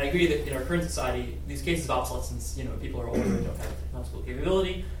sound bad, and I agree that in our current society, these cases of obsolescence, people are older and don't have technological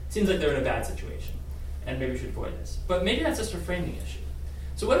capability. It seems like they're in a bad situation, and maybe we should avoid this. But maybe that's just a framing issue.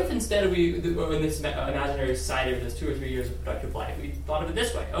 So what if instead in this imaginary society where there's 2 or 3 years of productive life, we thought of it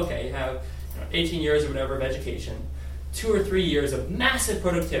this way? Okay, you have 18 years or whatever of education, 2 or 3 years of massive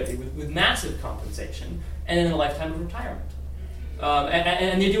productivity with massive compensation, and then a lifetime of retirement.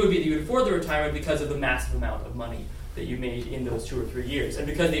 And the idea would be that you would afford the retirement because of the massive amount of money that you made in those 2 or 3 years. And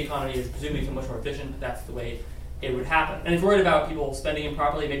because the economy is presumably much more efficient, that's the way it would happen. And if you're worried about people spending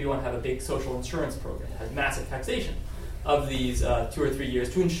improperly, maybe you want to have a big social insurance program that has massive taxation of these 2 or 3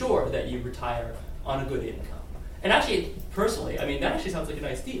 years to ensure that you retire on a good income. And actually, personally, that actually sounds like a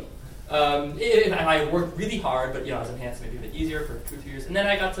nice deal. If I worked really hard, but I was enhanced maybe a bit easier for 2 or 3 years, and then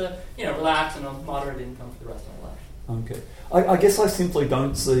I got to relax on a moderate income for the rest of my life. Okay, I guess I simply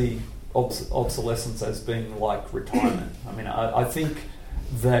don't see obsolescence as being like retirement. I think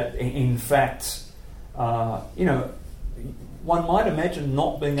that in fact, one might imagine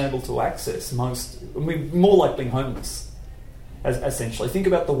not being able to access more like being homeless. Essentially, think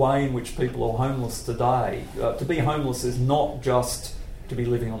about the way in which people are homeless today. To be homeless is not just to be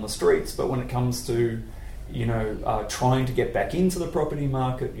living on the streets, but when it comes to trying to get back into the property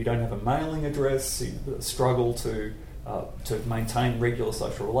market, you don't have a mailing address, you struggle to maintain regular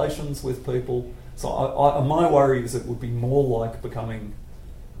social relations with people. So my worry is it would be more like becoming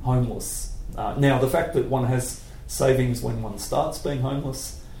homeless. Now, the fact that one has savings when one starts being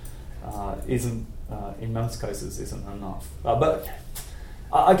homeless isn't, in most cases, isn't enough. But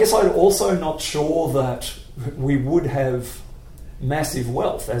I guess I'm also not sure that we would have massive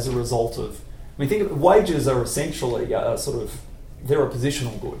wealth as a result of. Think of wages are essentially they're a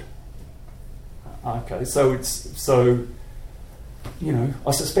positional good. Okay,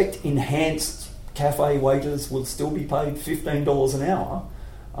 I suspect enhanced cafe waiters will still be paid $15 an hour,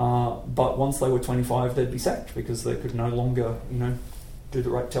 but once they were 25, they'd be sacked because they could no longer, do the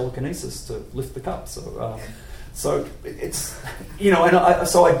right telekinesis to lift the cup. So it's,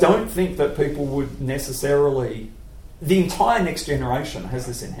 so I don't think that people would necessarily. The entire next generation has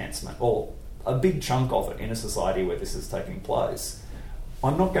this enhancement, or a big chunk of it, in a society where this is taking place.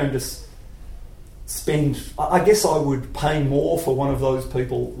 I'm not going to I guess I would pay more for one of those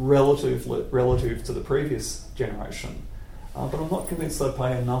people relative to the previous generation, but I'm not convinced they'd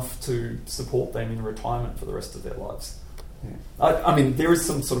pay enough to support them in retirement for the rest of their lives. Yeah. I mean, there is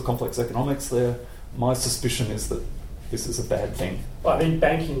some sort of complex economics there. My suspicion is that this is a bad thing. Well, I mean,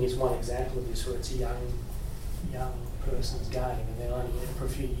 banking is one example of this, where it's a young person's game, and they're only in it for a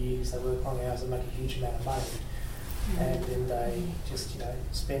few years. They work long hours and make a huge amount of money, and then they just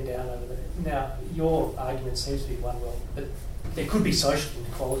spend out over there. Now, your argument seems to be one, well, but there could be social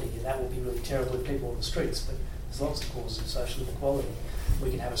inequality, and that would be really terrible if people on the streets. But there's lots of causes of social inequality.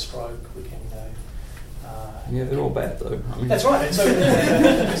 We can have a stroke. We can. Yeah, they're all bad though. I mean, that's right. And so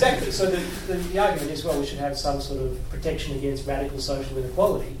exactly. So the argument is, well, we should have some sort of protection against radical social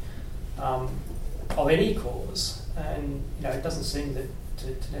inequality of any cause. And it doesn't seem that to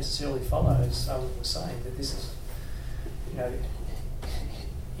necessarily follow, as someone was saying, that this is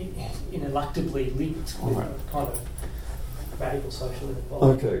ineluctably linked with a kind of radical social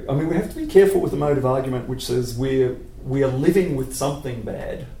inequality. Okay. I mean, we have to be careful with the mode of argument which says we are living with something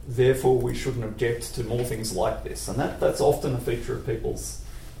bad, therefore we shouldn't object to more things like this. And that's often a feature of people's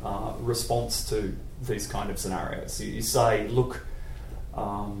response to these kind of scenarios. You say, look,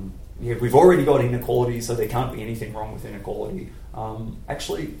 we've already got inequality, so there can't be anything wrong with inequality.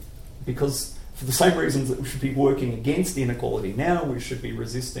 Actually, because for the same reasons that we should be working against inequality now, we should be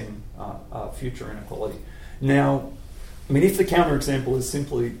resisting future inequality. Now, I mean, if the counterexample is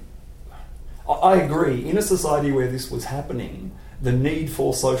simply... I agree, in a society where this was happening, the need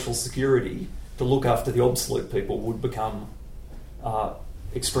for social security to look after the obsolete people would become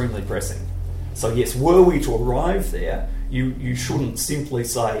extremely pressing. So yes, were we to arrive there, you shouldn't simply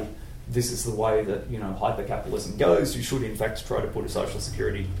say, this is the way that hyper-capitalism goes. You should in fact try to put a social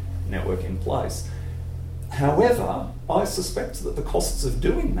security network in place. However, I suspect that the costs of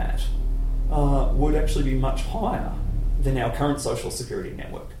doing that would actually be much higher than our current social security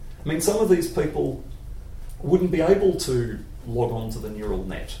network. I mean, some of these people wouldn't be able to log on to the neural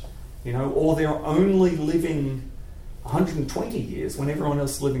net, or they're only living 120 years when everyone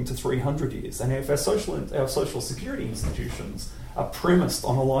else is living to 300 years. And if our social security institutions are premised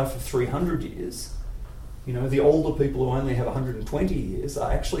on a life of 300 years, the older people who only have 120 years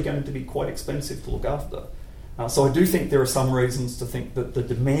are actually going to be quite expensive to look after. So I do think there are some reasons to think that the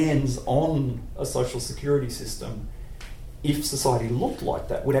demands on a social security system, if society looked like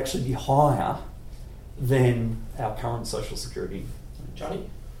that, would actually be higher than our current social security. Johnny?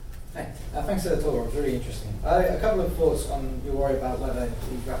 Hey, thanks for the talk, it was really interesting. A couple of thoughts on your worry about whether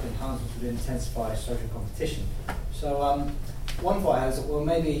these rapid enhancements would intensify social competition. So one thought I had is that, well,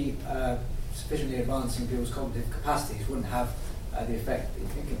 maybe sufficiently advancing people's cognitive capacities wouldn't have the effect that you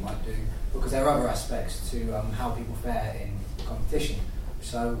think it might do, because there are other aspects to how people fare in competition.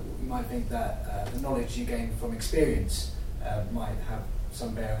 So you might think that the knowledge you gain from experience might have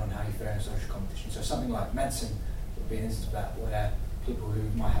some bearing on how you fare in social competition. So something like medicine would be an instance of that, where people who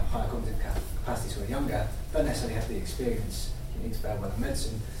might have higher cognitive capacities who are younger don't necessarily have the experience you need to fare well in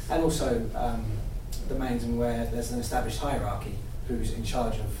medicine. And also domains in where there's an established hierarchy who's in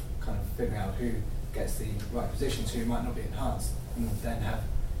charge of kind of figuring out who gets the right positions, who might not be enhanced, and then have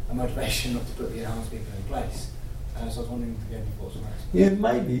a motivation not to put the enhanced people in place. So I was wondering if you had any thoughts on that. Yeah,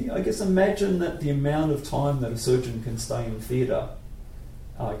 maybe. I guess imagine that the amount of time that a surgeon can stay in theatre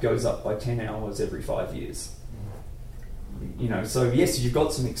goes up by 10 hours every 5 years. So yes, you've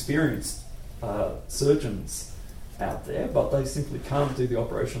got some experienced surgeons out there, but they simply can't do the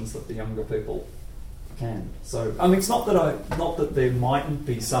operations that the younger people can. So I mean, it's not that there mightn't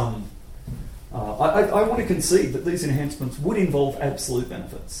be some. I want to concede that these enhancements would involve absolute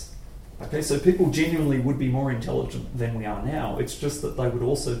benefits. Okay, so people genuinely would be more intelligent than we are now. It's just that they would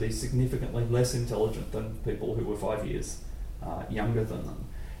also be significantly less intelligent than people who were 5 years younger than them.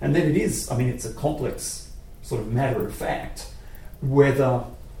 And then it's a complex sort of matter of fact whether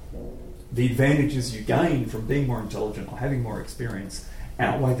the advantages you gain from being more intelligent or having more experience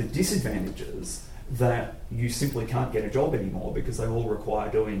outweigh the disadvantages that you simply can't get a job anymore because they all require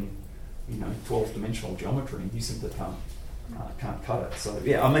doing 12-dimensional geometry, and you simply can't cut it. So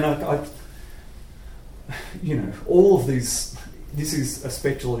yeah, I mean, all of this is a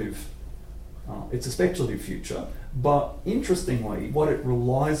speculative. It's a speculative future, but interestingly, what it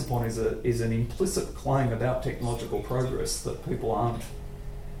relies upon is an implicit claim about technological progress that people aren't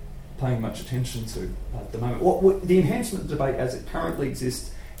paying much attention to at the moment. The enhancement debate, as it currently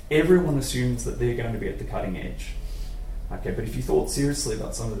exists, everyone assumes that they're going to be at the cutting edge. Okay, but if you thought seriously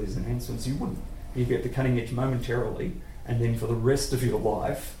about some of these enhancements, you wouldn't. You'd be at the cutting edge momentarily, and then for the rest of your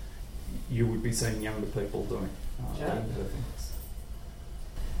life, you would be seeing younger people doing better things.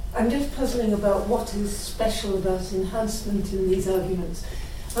 I'm just puzzling about what is special about enhancement in these arguments.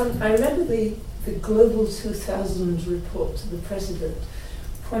 I remember the Global 2000 report to the President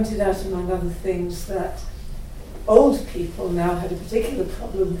pointed out, among other things, that old people now had a particular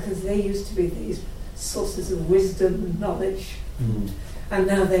problem because they used to be these sources of wisdom and knowledge, and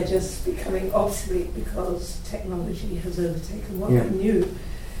now they're just becoming obsolete because technology has overtaken what they knew.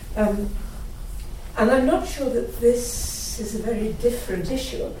 And I'm not sure that this is a very different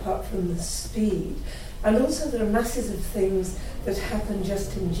issue apart from the speed. And also there are masses of things that happen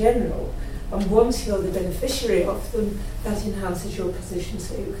just in general. And once you're the beneficiary of them, that enhances your position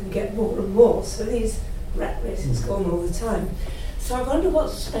so you can get more and more. So these rat races go on all the time. So I wonder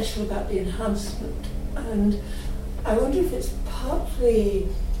what's special about the enhancement. And I wonder if it's partly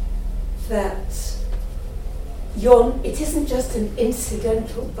that it isn't just an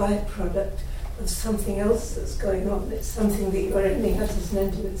incidental byproduct of something else that's going on. It's something that you're aiming at as an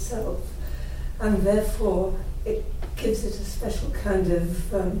end in itself. And therefore, it gives it a special kind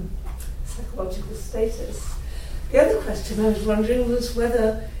of psychological status. The other question I was wondering was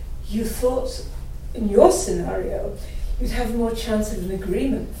whether you thought, in your scenario, you'd have more chance of an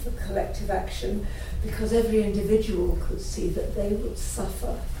agreement for collective action because every individual could see that they would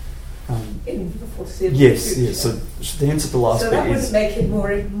suffer in the foreseeable future. Yes. So the answer to the last bit is... So that wouldn't make it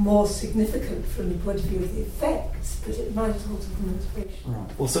more significant from the point of view of the effects, but it might alter the motivation.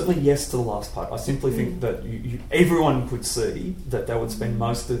 Right. Well, certainly yes to the last part. I simply think that everyone could see that they would spend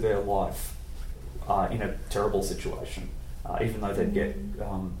most of their life in a terrible situation, even though they'd get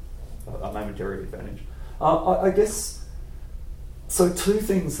a momentary advantage. I guess, so two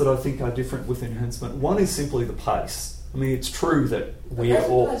things that I think are different with enhancement. One is simply the pace. I mean, it's true that we are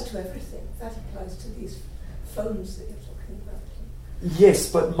all... That applies to everything. That applies to these phones that you're talking about. Yes,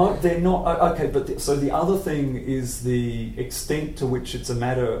 but they're not... Okay, but so the other thing is the extent to which it's a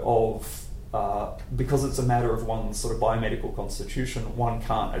matter of... because it's a matter of one's sort of biomedical constitution, one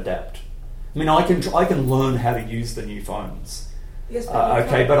can't adapt. I mean, I can learn how to use the new phones. Yes, but I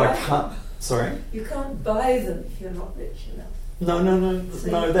can't... Sorry? You can't buy them if you're not rich enough. No.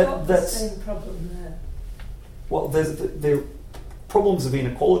 So that's the same problem there. Well, there problems of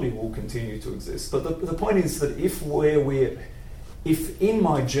inequality will continue to exist, but the point is that if in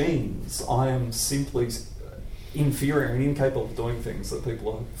my genes I am simply inferior and incapable of doing things that people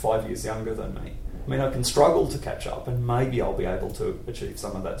are 5 years younger than me, I mean, I can struggle to catch up, and maybe I'll be able to achieve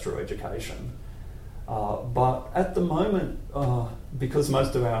some of that through education. But at the moment, because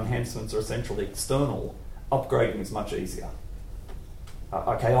most of our enhancements are essentially external, upgrading is much easier.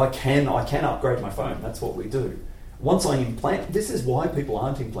 Okay, I can upgrade my phone. That's what we do. Once I implant, this is why people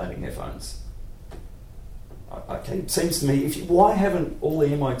aren't implanting their phones. Okay, it seems to me, why haven't all the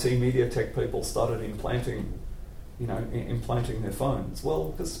MIT MediaTek people started implanting their phones? Well,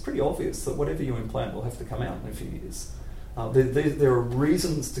 because it's pretty obvious that whatever you implant will have to come out in a few years. There are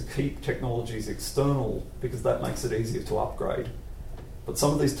reasons to keep technologies external because that makes it easier to upgrade. But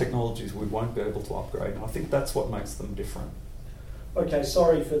some of these technologies we won't be able to upgrade, and I think that's what makes them different. Okay,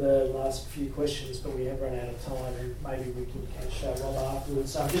 sorry for the last few questions, but we have run out of time, and maybe we can catch Rob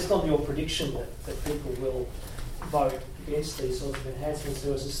afterwards. Just on your prediction that people will vote against these sorts of enhancements,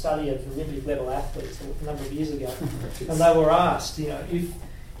 there was a study of Olympic level athletes a number of years ago, and they were asked,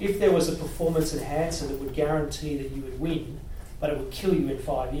 if there was a performance enhancer that would guarantee that you would win, but it would kill you in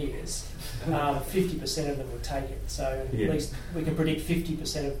 5 years, 50% of them would take it. So at least we can predict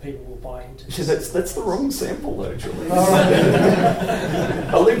 50% of people will buy into this. That's the wrong sample, though, Julie.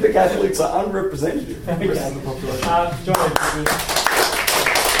 Olympic athletes are unrepresentative of the rest of the population.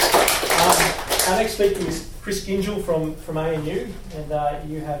 Our next speaker is Chris Gyngell from ANU,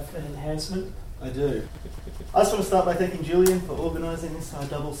 and you have an enhancement. I do. I just want to start by thanking Julian for organising this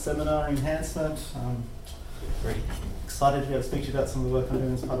double seminar enhancement. Very excited to be able to speak to you about some of the work I'm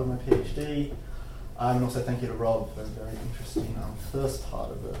doing as part of my PhD. And also thank you to Rob for a very interesting first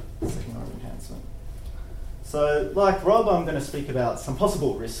part of the second round enhancement. So, like Rob, I'm going to speak about some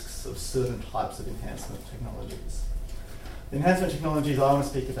possible risks of certain types of enhancement technologies. The enhancement technologies I want to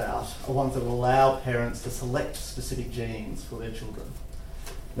speak about are ones that will allow parents to select specific genes for their children.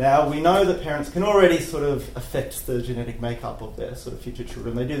 Now, we know that parents can already sort of affect the genetic makeup of their sort of future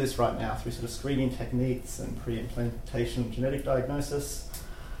children. They do this right now through sort of screening techniques and pre-implantation genetic diagnosis.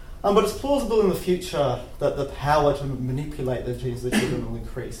 But it's plausible in the future that the power to manipulate the genes of the children will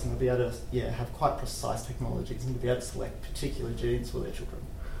increase, and they'll be able to have quite precise technologies and be able to select particular genes for their children.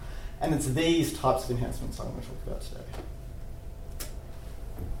 And it's these types of enhancements I'm going to talk about today.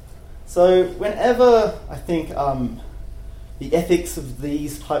 So whenever I think the ethics of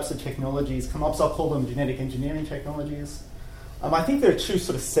these types of technologies come up, so I'll call them genetic engineering technologies, I think there are two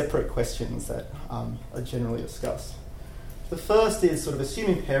sort of separate questions that are generally discussed. The first is sort of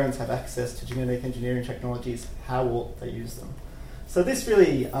assuming parents have access to genetic engineering technologies, how ought they use them? So this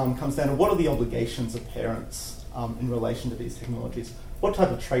really comes down to what are the obligations of parents in relation to these technologies? What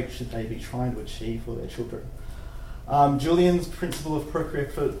type of traits should they be trying to achieve for their children? Julian's principle of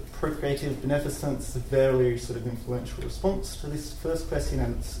procreative beneficence is a very sort of influential response to this first question,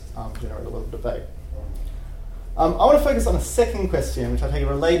 and it's generated a lot of debate. I want to focus on a second question, which I take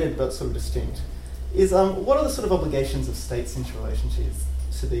related but sort of distinct, is what are the sort of obligations of states in relation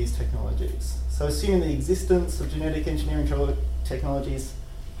to these technologies? So assuming the existence of genetic engineering technologies,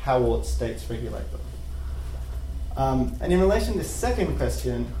 how ought states regulate them? And in relation to this second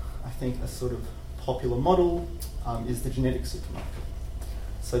question, I think a sort of popular model is the genetic supermarket.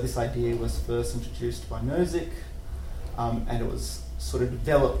 So this idea was first introduced by Nozick, and it was sort of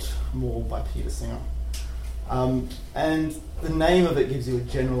developed more by Peter Singer. And the name of it gives you a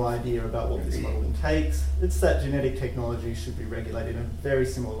general idea about what this model takes. It's that genetic technology should be regulated in a very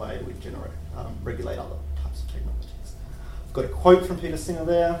similar way that we regulate other types of technologies. I've got a quote from Peter Singer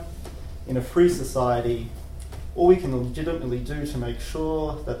there. In a free society, all we can legitimately do to make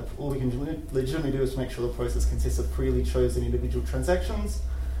sure that the process consists of freely chosen individual transactions.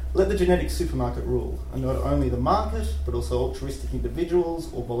 Let the genetic supermarket rule, and not only the market, but also altruistic individuals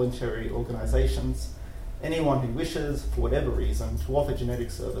or voluntary organisations. Anyone who wishes, for whatever reason, to offer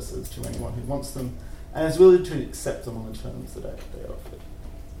genetic services to anyone who wants them, and is willing to accept them on the terms that they are offered.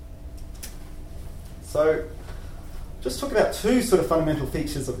 So, just talk about two sort of fundamental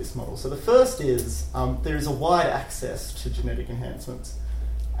features of this model. So the first is there is a wide access to genetic enhancements,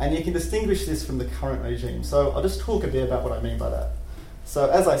 and you can distinguish this from the current regime. So I'll just talk a bit about what I mean by that. So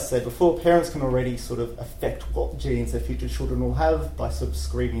as I said before, parents can already sort of affect what genes their future children will have by sort of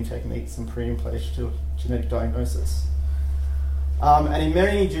screening techniques and pre and post genetic diagnosis. And in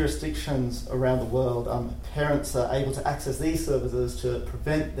many jurisdictions around the world, parents are able to access these services to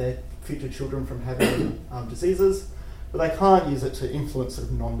prevent their future children from having diseases, but they can't use it to influence sort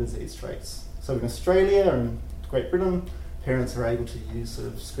of non-disease traits. So in Australia and Great Britain, parents are able to use sort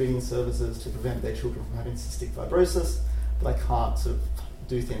of screening services to prevent their children from having cystic fibrosis, but they can't sort of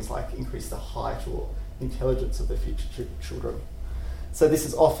do things like increase the height or intelligence of their future children. So this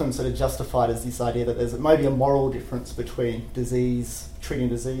is often sort of justified as this idea that there's maybe a moral difference between disease, treating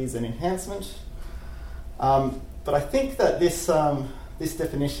disease and enhancement. But I think that this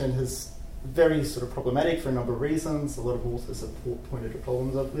definition is very sort of problematic for a number of reasons. A lot of authors have pointed to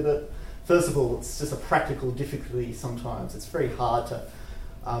problems with it. First of all, it's just a practical difficulty sometimes. It's very hard to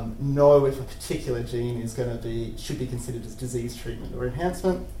know if a particular gene should be considered as disease treatment or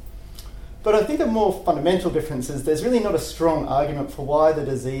enhancement. But I think a more fundamental difference is there's really not a strong argument for why the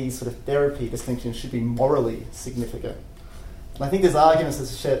disease sort of therapy distinction should be morally significant. And I think there's arguments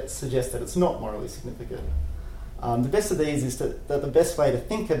that suggest that it's not morally significant. The best of these is that the best way to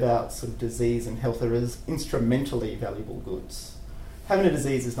think about sort of disease and health are as instrumentally valuable goods. Having a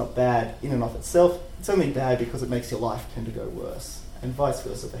disease is not bad in and of itself. It's only bad because it makes your life tend to go worse, and vice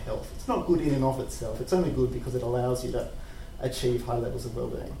versa for health. It's not good in and of itself. It's only good because it allows you to achieve high levels of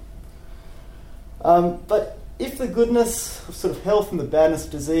well-being. But if the goodness of sort of health and the badness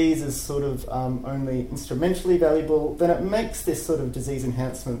of disease is sort of only instrumentally valuable, then it makes this sort of disease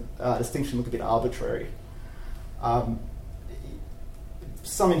enhancement distinction look a bit arbitrary.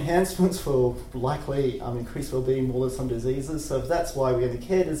 Some enhancements will likely increase well-being more than some diseases, so if that's why we only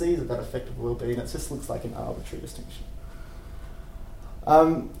care disease about effective well-being, it just looks like an arbitrary distinction.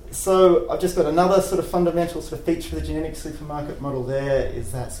 So I've just got another sort of fundamental sort of feature of the genetic supermarket model there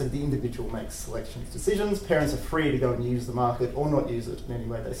is that sort of the individual makes selection decisions. Parents are free to go and use the market or not use it in any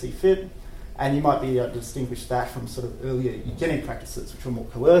way they see fit. And you might be able to distinguish that from sort of earlier eugenic practices, which were more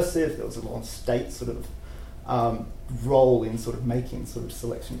coercive. There was a more state sort of role in sort of making sort of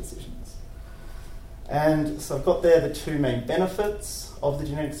selection decisions. And so I've got there the two main benefits of the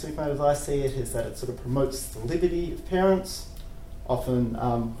genetic supermarket as I see it is that it sort of promotes the liberty of parents. Often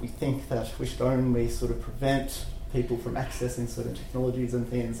we think that we should only sort of prevent people from accessing certain technologies and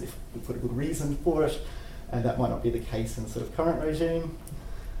things if we put a good reason for it, and that might not be the case in the sort of current regime.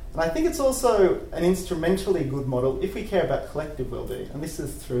 And I think it's also an instrumentally good model if we care about collective well-being, and this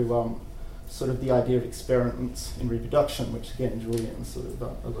is through sort of the idea of experiments in reproduction, which again Julian sort of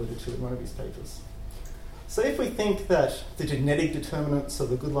alluded to in one of his papers. So if we think that the genetic determinants of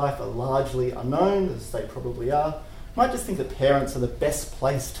the good life are largely unknown, as they probably are, you might just think that parents are the best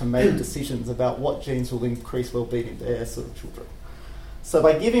place to make decisions about what genes will increase well-being in their sort of children. So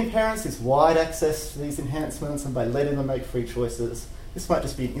by giving parents this wide access to these enhancements and by letting them make free choices, this might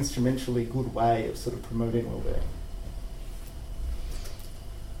just be an instrumentally good way of sort of promoting well-being.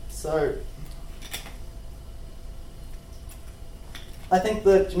 So I think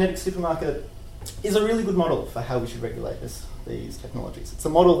the genetic supermarket is a really good model for how we should regulate these technologies. It's a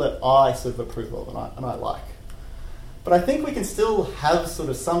model that I sort of approve of and I like. But I think we can still have sort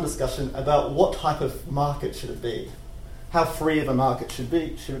of some discussion about what type of market should it be. How free of a market should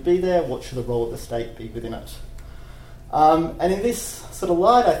it be there? What should the role of the state be within it? And in this sort of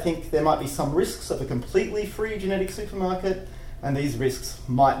light, I think there might be some risks of a completely free genetic supermarket, and these risks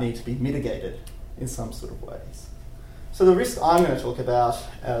might need to be mitigated in some sort of ways. So the risk I'm going to talk about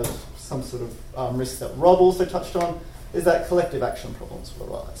as some sort of risk that Rob also touched on is that collective action problems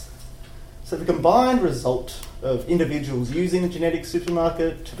will arise. So the combined result of individuals using the genetic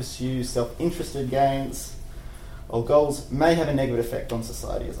supermarket to pursue self-interested gains or goals may have a negative effect on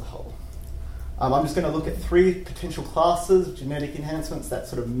society as a whole. I'm just going to look at 3 potential classes of genetic enhancements that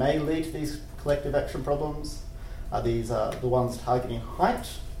sort of may lead to these collective action problems. These are the ones targeting height,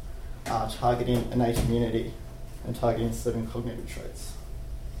 targeting innate immunity, and targeting certain cognitive traits.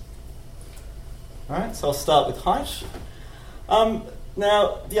 Alright, so I'll start with height.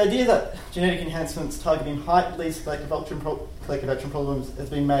 Now, the idea that genetic enhancements targeting height leads to collective action problems has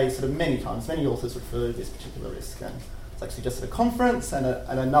been made sort of many times. Many authors refer to this particular risk, and it's actually just at a conference, and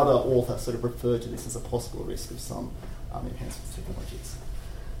another author sort of referred to this as a possible risk of some enhancements technologies.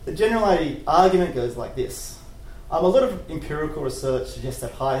 The general argument goes like this. A lot of empirical research suggests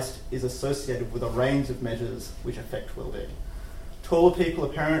that height is associated with a range of measures which affect well-being. Taller people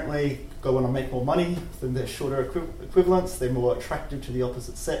apparently go on to make more money than their shorter equivalents. They're more attractive to the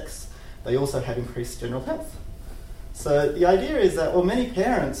opposite sex. They also have increased general health. So the idea is that, well, many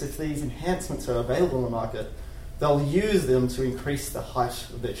parents, if these enhancements are available on the market, they'll use them to increase the height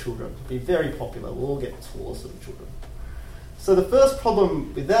of their children. It'll be very popular. We'll all get taller sort of children. So the first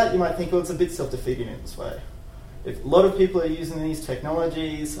problem with that, you might think, well, it's a bit self-defeating in this way. If a lot of people are using these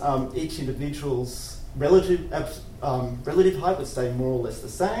technologies, each individual's relative height would stay more or less the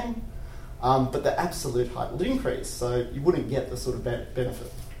same, but the absolute height would increase, so you wouldn't get the sort of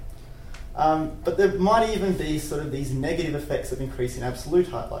benefit. But there might even be sort of these negative effects of increasing absolute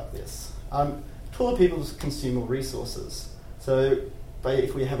height like this. Taller people consume more resources, so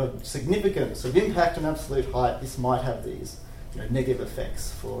if we have a significant sort of impact on absolute height, this might have these negative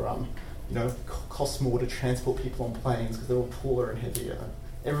effects for costs more to transport people on planes because they're all taller and heavier.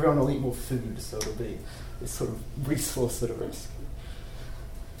 Everyone will eat more food, so it'll be this sort of resource sort of risk.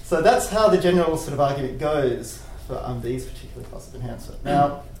 So that's how the general sort of argument goes for these particular classes of enhancement.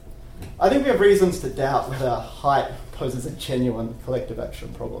 Now, I think we have reasons to doubt whether height poses a genuine collective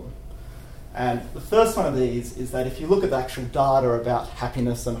action problem. And the first one of these is that if you look at the actual data about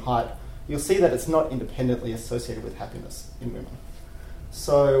happiness and height, you'll see that it's not independently associated with happiness in women.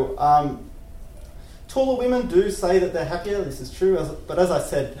 So taller women do say that they're happier, this is true, but as I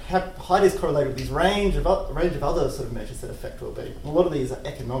said, height is correlated with these range of other sort of measures that affect well-being. A lot of these are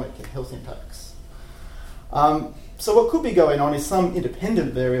economic and health impacts. So what could be going on is some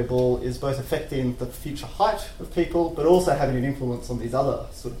independent variable is both affecting the future height of people, but also having an influence on these other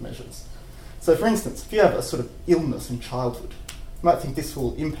sort of measures. So for instance, if you have a sort of illness in childhood, you might think this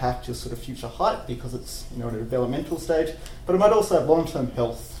will impact your sort of future height because it's at a developmental stage, but it might also have long-term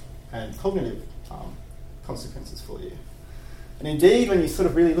health and cognitive consequences for you. And indeed, when you sort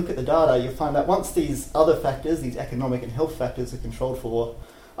of really look at the data, you'll find that once these other factors, these economic and health factors, are controlled for,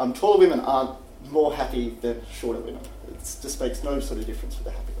 taller women aren't more happy than shorter women. It just makes no sort of difference with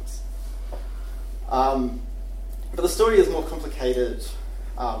the happiness. But the story is more complicated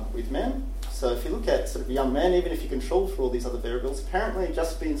with men. So if you look at sort of young men, even if you control for all these other variables, apparently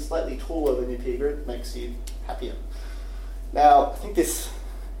just being slightly taller than your peer group makes you happier. Now, I think this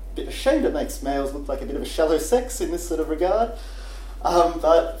bit of shade that makes males look like a bit of a shallow sex in this sort of regard,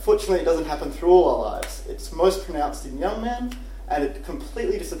 but fortunately it doesn't happen through all our lives. It's most pronounced in young men, and it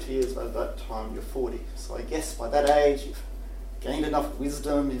completely disappears by the time you're 40. So I guess by that age you've gained enough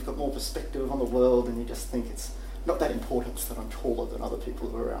wisdom, you've got more perspective on the world, and you just think it's not that important that I'm taller than other people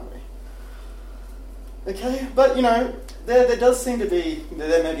who are around me. Okay, but there does seem to be,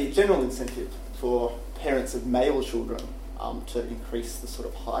 there may be a general incentive for parents of male children to increase the sort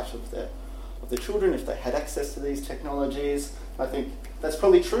of height of their children if they had access to these technologies. I think that's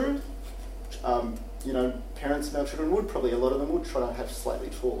probably true. Parents of male children would probably, a lot of them would try to have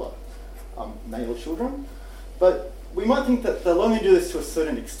slightly taller male children. But we might think that they'll only do this to a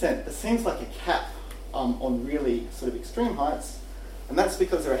certain extent. There seems like a cap on really sort of extreme heights, and that's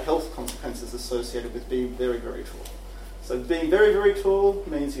because there are health consequences associated with being very, very tall. So being very, very tall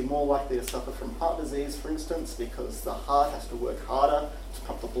means you're more likely to suffer from heart disease, for instance, because the heart has to work harder to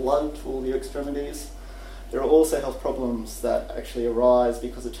pump the blood to all your extremities. There are also health problems that actually arise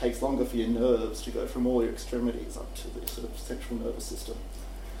because it takes longer for your nerves to go from all your extremities up to the sort of central nervous system.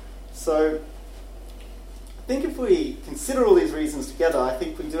 So I think if we consider all these reasons together, I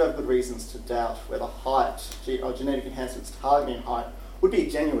think we do have good reasons to doubt whether height, or genetic enhancements targeting height, would be a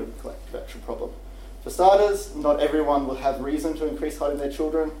genuine collective action problem. For starters, not everyone will have reason to increase height in their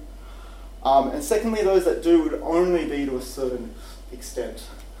children. And secondly, those that do would only be to a certain extent.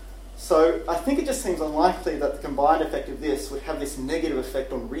 So I think it just seems unlikely that the combined effect of this would have this negative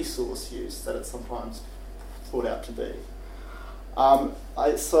effect on resource use that it's sometimes thought out to be.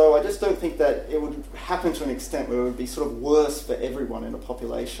 So I just don't think that it would happen to an extent where it would be sort of worse for everyone in a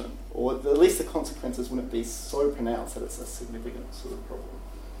population, or at least the consequences wouldn't be so pronounced that it's a significant sort of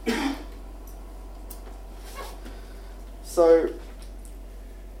problem. So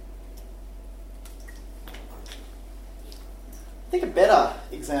I think a better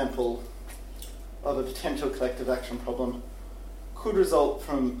example of a potential collective action problem could result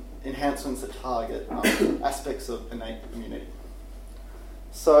from enhancements that target aspects of innate immunity.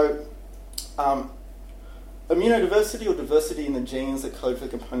 So immunodiversity, or diversity in the genes that code for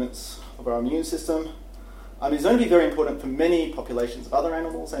components of our immune system, is going to be very important for many populations of other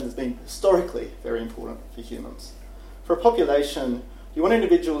animals, and has been historically very important for humans. For a population, you want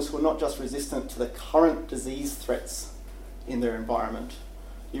individuals who are not just resistant to the current disease threats in their environment.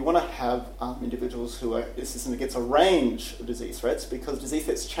 You want to have individuals who are resistant against a range of disease threats, because disease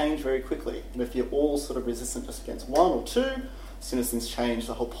threats change very quickly. And if you're all sort of resistant just against one or two, as soon as things change,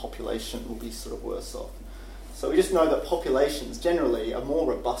 the whole population will be sort of worse off. So we just know that populations generally are more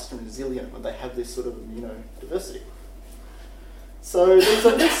robust and resilient when they have this sort of immunodiversity. So there's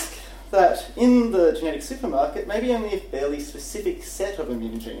a risk that in the genetic supermarket, maybe only a fairly specific set of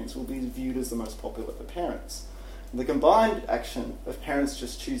immune genes will be viewed as the most popular for parents. And the combined action of parents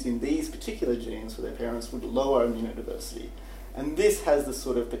just choosing these particular genes for their parents would lower immunodiversity. And this has the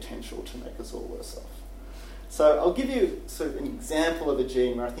sort of potential to make us all worse off. So I'll give you sort of an example of a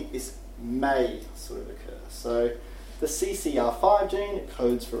gene where I think this may sort of occur. So the CCR5 gene, it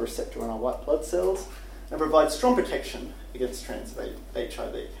codes for a receptor on our white blood cells and provides strong protection against strands of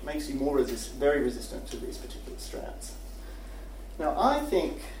HIV. It makes you more very resistant to these particular strands. Now I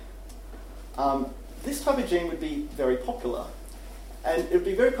think this type of gene would be very popular, and it would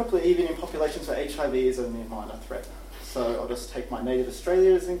be very popular even in populations where HIV is only a minor threat. So I'll just take my native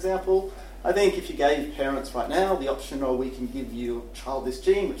Australia as an example. I think if you gave parents right now the option, we can give your child this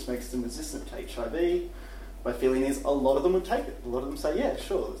gene which makes them resistant to HIV, my feeling is a lot of them would take it. A lot of them say, yeah,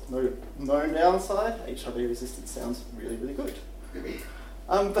 sure, there's no known downside. HIV resistance sounds really, really good.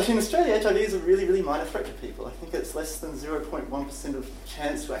 But in Australia, HIV is a really, really minor threat to people. I think it's less than 0.1% of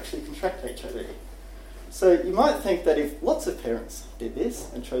chance to actually contract HIV. So you might think that if lots of parents did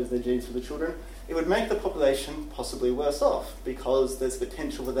this and chose their genes for the children, it would make the population possibly worse off, because there's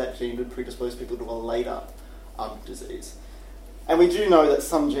potential for that gene to predispose people to a later disease. And we do know that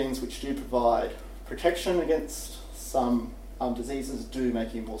some genes which do provide protection against some diseases do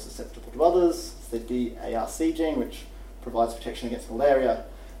make you more susceptible to others. It's the DARC gene, which provides protection against malaria,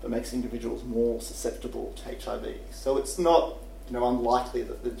 but makes individuals more susceptible to HIV. So it's not unlikely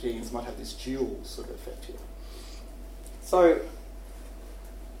that the genes might have this dual sort of effect here. So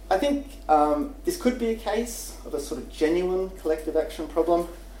I think this could be a case of a sort of genuine collective action problem.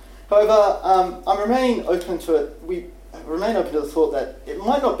 However, I remain open to it. We remain open to the thought that it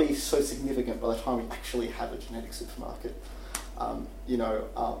might not be so significant by the time we actually have a genetic supermarket, on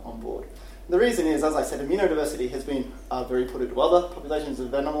board. The reason is, as I said, immunodiversity has been very important to other populations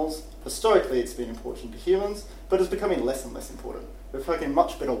of animals. Historically, it's been important to humans, but it's becoming less and less important. We're finding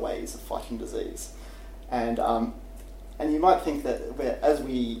much better ways of fighting disease. And you might think that as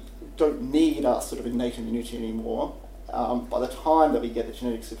we don't need our sort of innate immunity anymore, by the time that we get the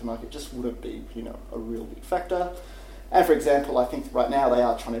genetic supermarket, it just wouldn't be, a real big factor. And for example, I think right now they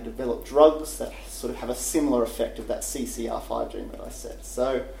are trying to develop drugs that sort of have a similar effect of that CCR5 gene that I said.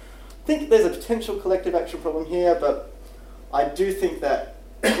 So I think there's a potential collective action problem here, but I do think that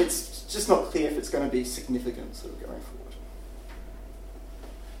it's just not clear if it's going to be significant sort of going forward.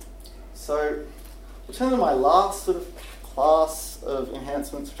 So we'll turn to my last sort of class of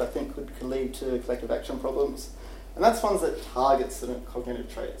enhancements, which I think could lead to collective action problems, and that's ones that target certain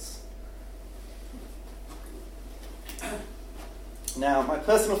cognitive traits. Now, my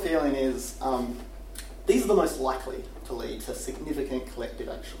personal feeling is these are the most likely to lead to significant collective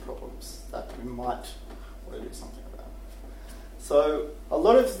action problems that we might want to do something about. So a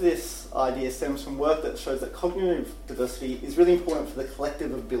lot of this idea stems from work that shows that cognitive diversity is really important for the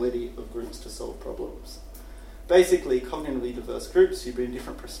collective ability of groups to solve problems. basically cognitively diverse groups who bring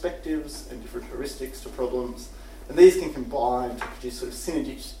different perspectives and different heuristics to problems, and these can combine to produce sort of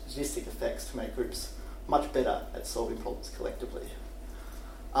synergistic effects to make groups much better at solving problems collectively.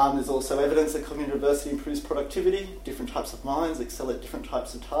 There's also evidence that cognitive diversity improves productivity. Different types of minds excel at different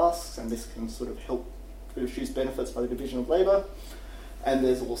types of tasks, and this can sort of help produce benefits by the division of labour. And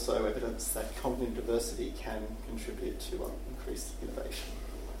there's also evidence that cognitive diversity can contribute to increased innovation.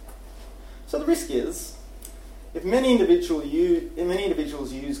 So the risk is, if many individuals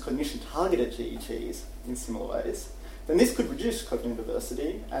use cognition-targeted GETs in similar ways, then this could reduce cognitive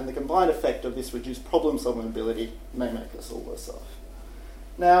diversity, and the combined effect of this reduced problem-solving ability may make us all worse off.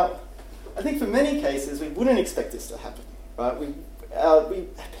 Now, I think for many cases we wouldn't expect this to happen, right?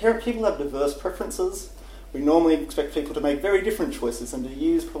 People have diverse preferences. We normally expect people to make very different choices and to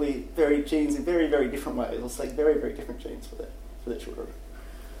use probably genes in very, very different ways, or select very, very different genes for their children.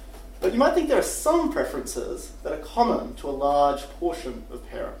 But you might think there are some preferences that are common to a large portion of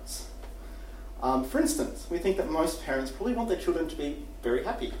parents. For instance, we think that most parents probably want their children to be very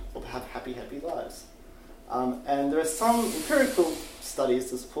happy, or have happy lives. And there are some empirical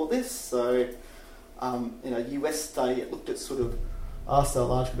studies to support this. So, in a US study, it looked at asked a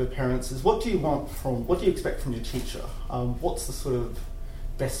large group of parents is what do you expect from your teacher? What's the sort of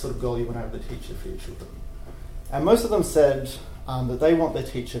best sort of goal you want to have the teacher for your children? And most of them said that they want their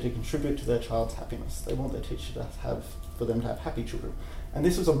teacher to contribute to their child's happiness. They want their teacher for them to have happy children. And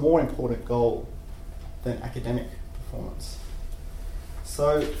this was a more important goal than academic performance.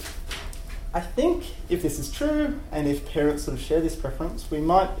 So I think if this is true, and if parents sort of share this preference, we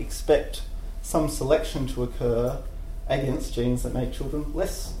might expect some selection to occur against genes that make children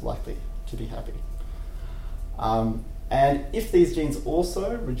less likely to be happy. And if these genes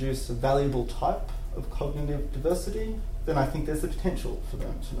also reduce a valuable type of cognitive diversity, then I think there's the potential for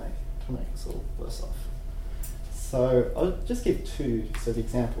them to make us all worse off. So I'll just give two sort of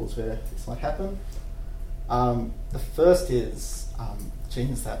examples where this might happen. The first is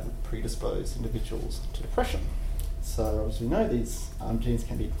genes that would predispose individuals to depression. So as we know, these genes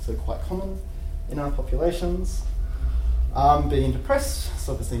can be sort of quite common in our populations. Being depressed,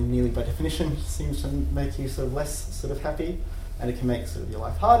 so obviously nearly by definition, seems to make you sort of less sort of happy, and it can make sort of your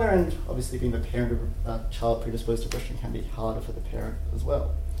life harder, and obviously being the parent of a child predisposed to depression can be harder for the parent as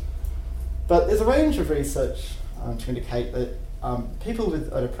well. But there's a range of research to indicate that people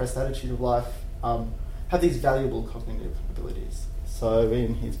with a depressed attitude of life have these valuable cognitive abilities. So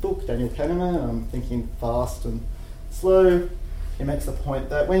in his book, Daniel Kahneman, Thinking Fast and Slow, he makes the point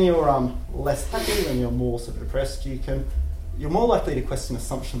that when you're less happy, when you're more sort of depressed, you're more likely to question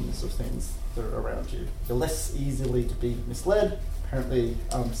assumptions of things that are around you. You're less easily to be misled. Apparently,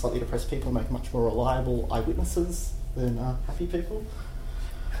 slightly depressed people make much more reliable eyewitnesses than happy people.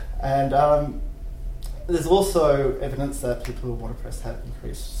 And there's also evidence that people who are more depressed have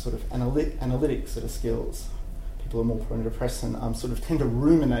increased sort of analytic sort of skills. People who are more prone to depression sort of tend to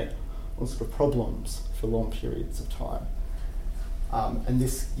ruminate on sort of problems for long periods of time. And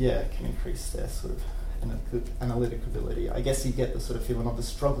this, can increase their sort of analytic ability. I guess you get the sort of feeling of the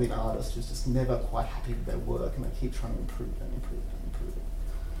struggling artist who's just never quite happy with their work, and they keep trying to improve it.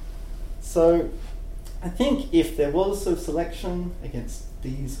 So I think if there was sort of selection against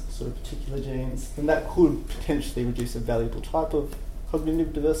these sort of particular genes, then that could potentially reduce a valuable type of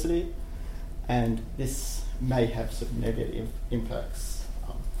cognitive diversity, and this may have sort of negative impacts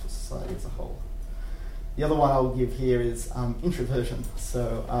for society as a whole. The other one I'll give here is introversion.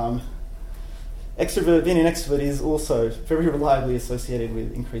 So being an extrovert is also very reliably associated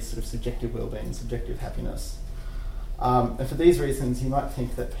with increased sort of subjective well-being, subjective happiness. And for these reasons, you might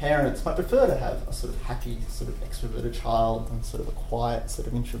think that parents might prefer to have a sort of happy, sort of extroverted child than sort of a quiet, sort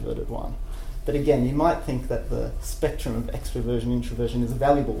of introverted one. But again, you might think that the spectrum of extroversion, introversion is a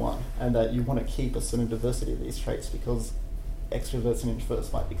valuable one, and that you want to keep a sort of diversity of these traits because extroverts and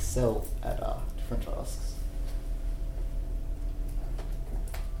introverts might excel at different tasks.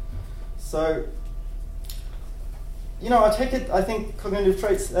 So, I think cognitive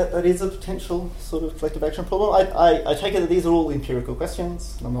traits, that is a potential sort of collective action problem. I take it that these are all empirical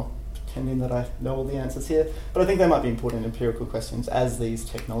questions, and I'm not pretending that I know all the answers here, but I think they might be important empirical questions as these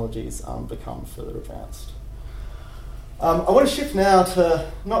technologies become further advanced. I want to shift now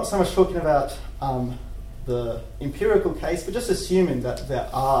to not so much talking about the empirical case, but just assuming that there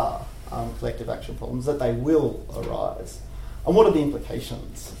are collective action problems, that they will arise. And what are the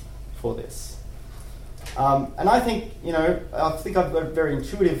implications for this? And I think, I've got a very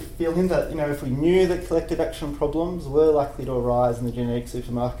intuitive feeling that, if we knew that collective action problems were likely to arise in the genetic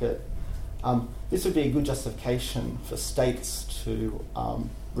supermarket, this would be a good justification for states to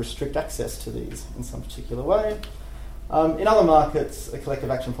restrict access to these in some particular way. In other markets, a collective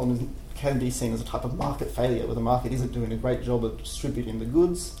action problem can be seen as a type of market failure, where the market isn't doing a great job of distributing the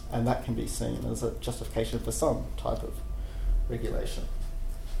goods, and that can be seen as a justification for some type of regulation.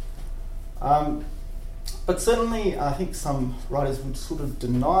 But certainly, I think some writers would sort of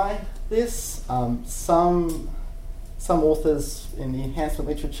deny this. Some authors in the enhancement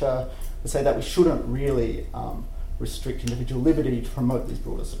literature would say that we shouldn't really restrict individual liberty to promote these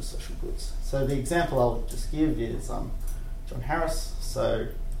broader sort of social goods. So the example I'll just give is John Harris. So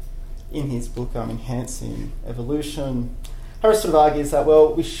in his book Enhancing Evolution, Harris sort of argues that,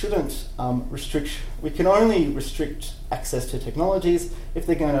 well, we shouldn't we can only restrict access to technologies if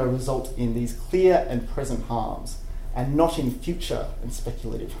they're going to result in these clear and present harms, and not in future and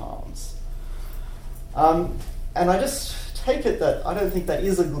speculative harms. And I just take it that I don't think that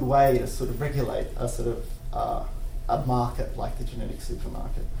is a good way to sort of regulate a sort of a market like the genetic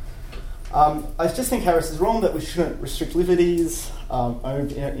supermarket. I just think Harris is wrong that we shouldn't restrict liberties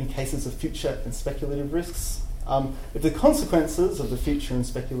in cases of future and speculative risks. If the consequences of the future and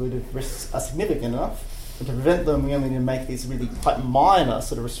speculative risks are significant enough, and to prevent them we only need to make these really quite minor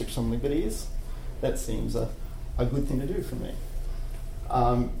sort of restrictions on liberties, that seems a good thing to do for me.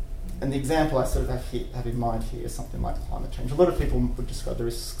 And the example I sort of have in mind here is something like climate change. A lot of people would describe the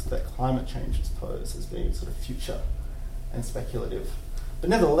risks that climate change poses as being sort of future and speculative. But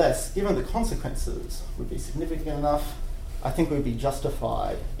nevertheless, given the consequences would be significant enough, I think we would be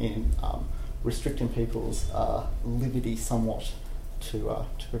justified in restricting people's liberty somewhat to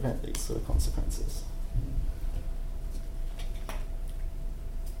prevent these sort of consequences.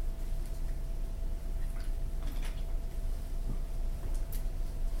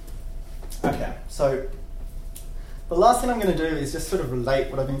 Okay, so the last thing I'm going to do is just sort of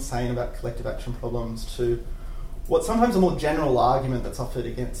relate what I've been saying about collective action problems to what's sometimes a more general argument that's offered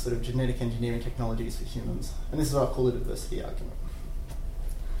against sort of genetic engineering technologies for humans. And this is what I call the diversity argument.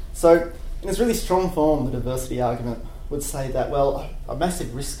 So in its really strong form, the diversity argument would say that, well, a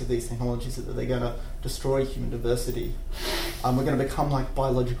massive risk of these technologies is that they're going to destroy human diversity. We're going to become like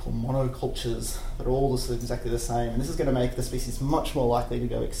biological monocultures that are all exactly the same. And this is going to make the species much more likely to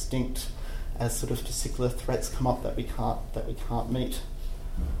go extinct as sort of particular threats come up that we can't meet.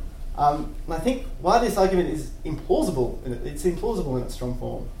 And I think why this argument is implausible, it's implausible in its strong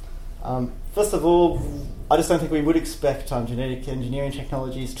form. First of all, I just don't think we would expect genetic engineering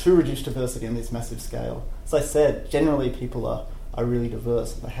technologies to reduce diversity on this massive scale. As I said, generally people are really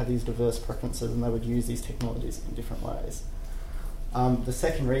diverse, and they have these diverse preferences, and they would use these technologies in different ways. The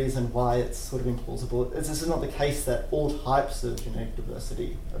second reason why it's sort of implausible is this is not the case that all types of genetic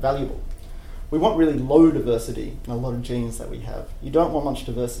diversity are valuable. We want really low diversity in a lot of genes that we have. You don't want much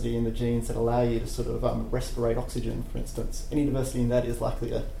diversity in the genes that allow you to sort of respirate oxygen, for instance. Any diversity in that is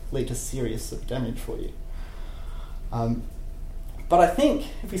likely to lead to serious sort of damage for you. But I think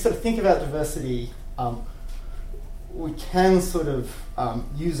if we sort of think about diversity, we can sort of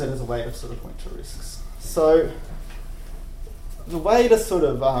use it as a way to sort of point to risks. So the way to sort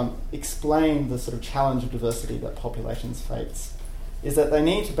of explain the sort of challenge of diversity that populations face is that they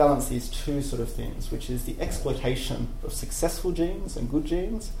need to balance these two sort of things, which is the exploitation of successful genes and good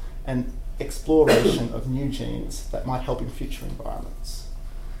genes, and exploration of new genes that might help in future environments.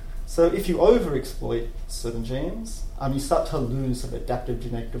 So if you overexploit certain genes, you start to lose sort of adaptive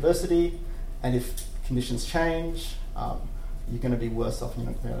genetic diversity, and if conditions change, you're going to be worse off and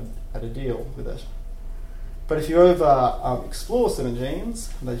you're not going to be able to deal with it. But if you explore certain genes,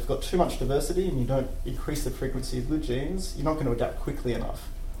 and they've got too much diversity and you don't increase the frequency of good genes, you're not going to adapt quickly enough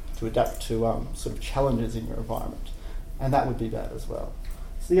to adapt to sort of challenges in your environment. And that would be bad as well.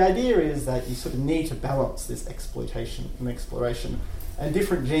 So the idea is that you sort of need to balance this exploitation and exploration. And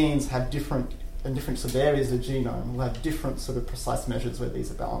different genes have different sort of areas of the genome will have different sort of precise measures where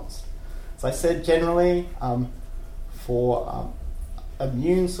these are balanced. As I said, generally, for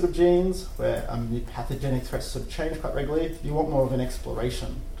immune sort of genes, where the pathogenic threats sort of change quite regularly, you want more of an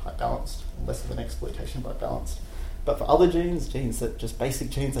exploration type balanced, less of an exploitation type balanced. But for other genes that just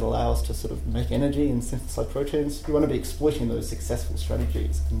basic genes that allow us to sort of make energy and synthesize proteins, you want to be exploiting those successful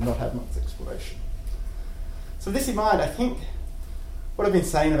strategies and not have much exploration. So with this in mind, I think what I've been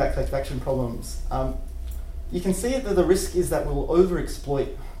saying about collective action problems, you can see that the risk is that we'll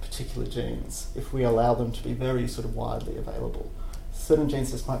overexploit particular genes if we allow them to be very sort of widely available. Certain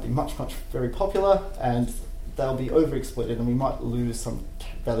genes just might be much very popular, and they'll be overexploited, and we might lose some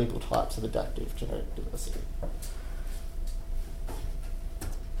valuable types of adaptive genetic diversity.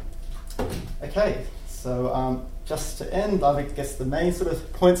 Okay, So just to end, I guess the main sort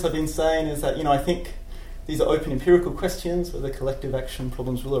of points I've been saying is that, I think these are open empirical questions whether collective action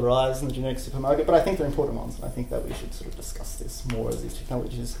problems will arise in the genetic supermarket, but I think they're important ones, and I think that we should sort of discuss this more as these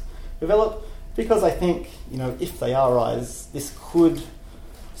technologies develop, because I think, if they arise, this could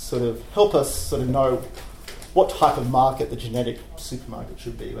sort of help us sort of know what type of market the genetic supermarket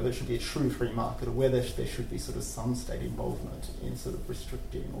should be, whether it should be a true free market or whether there should be sort of some state involvement in sort of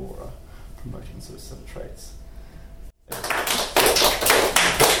restricting or promoting sort of certain traits. We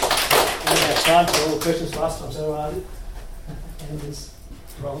have time for all the questions last time, so Anders,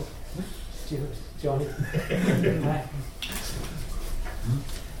 Rob, Stuart, Johnny.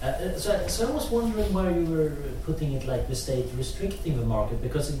 So I was wondering why you were putting it like the state restricting the market,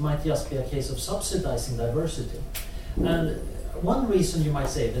 because it might just be a case of subsidizing diversity. And one reason you might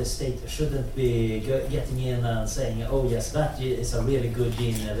say the state shouldn't be getting in and saying, oh yes, that is a really good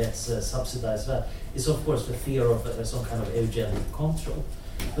gene, let's subsidize that, is of course the fear of some kind of eugenic control.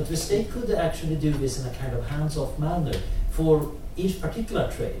 But the state could actually do this in a kind of hands-off manner. For each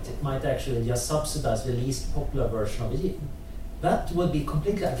particular trait, it might actually just subsidize the least popular version of a gene. That would be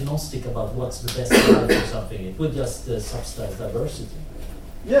completely agnostic about what's the best type or something. It would just subsidize diversity.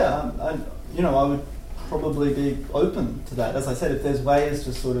 Yeah, I would probably be open to that. As I said, if there's ways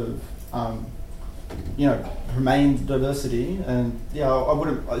to sort of, remain diversity, and I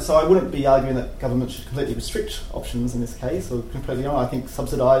wouldn't be arguing that government should completely restrict options in this case, or completely I think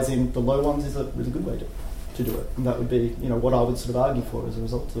subsidising the low ones is a really good way to do it, and that would be what I would sort of argue for as a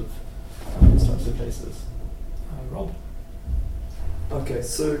result of these types of cases. Rob. Okay,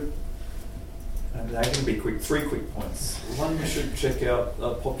 so they can be quick. 3 quick points. One, you should check out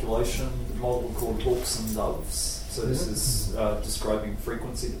a population model called hawks and doves. So this is describing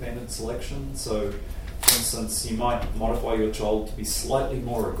frequency-dependent selection. So, for instance, you might modify your child to be slightly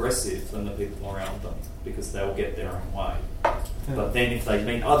more aggressive than the people around them because they'll get their own way. Yeah. But then if they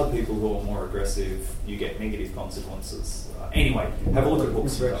meet other people who are more aggressive, you get negative consequences. Anyway, have a look at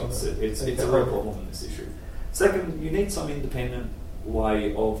hawks and doves. It's a real problem in this issue. Second, you need some independent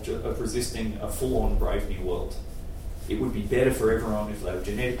way of resisting a full-on Brave New World. It would be better for everyone if they were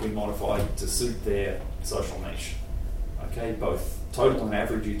genetically modified to suit their social niche. Okay, both total and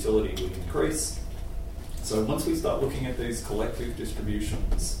average utility would increase. So once we start looking at these collective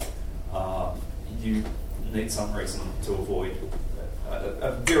distributions, you need some reason to avoid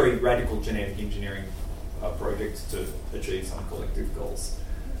a very radical genetic engineering project to achieve some collective goals.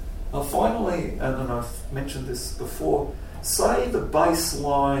 Finally, and I've mentioned this before, say the base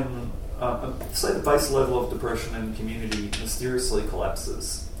level of depression in the community mysteriously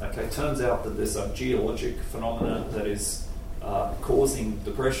collapses. Okay, turns out that there's a geologic phenomenon that is causing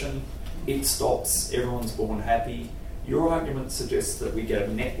depression. It stops. Everyone's born happy. Your argument suggests that we get a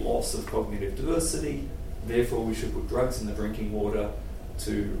net loss of cognitive diversity. Therefore, we should put drugs in the drinking water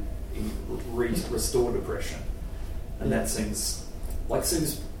to restore depression. And that seems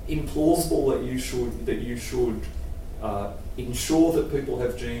implausible that you should ensure that people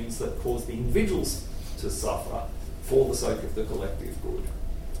have genes that cause the individuals to suffer for the sake of the collective good.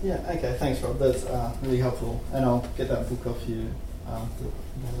 Yeah, okay, thanks Rob, that's really helpful, and I'll get that book off you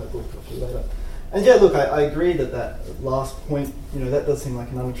later. And yeah, look, I agree that last point, that does seem like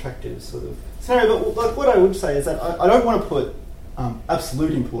an unattractive sort of scenario, but what I would say is that I don't want to put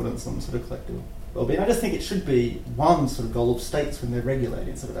absolute importance on sort of collective well-being. I just think it should be one sort of goal of states when they're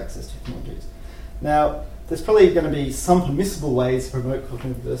regulating sort of access to technologies. Now, there's probably going to be some permissible ways to promote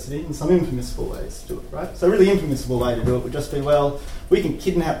cognitive diversity and some impermissible ways to do it, right? So a really impermissible way to do it would just be, we can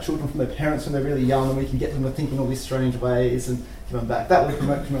kidnap children from their parents when they're really young and we can get them to thinking all these strange ways and give them back. That would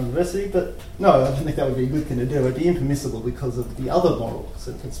promote cognitive diversity, but no, I don't think that would be a good thing to do. It would be impermissible because of the other moral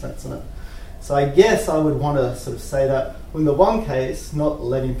constraints in it. So I guess I would want to sort of say that in the one case, not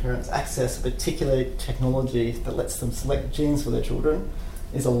letting parents access a particular technology that lets them select genes for their children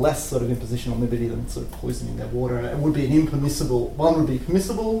is a less sort of imposition on liberty than sort of poisoning their water. And it would be one would be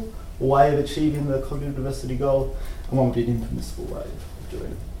permissible way of achieving the cognitive diversity goal, and one would be an impermissible way of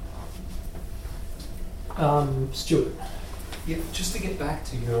doing it. Stuart. Yeah, just to get back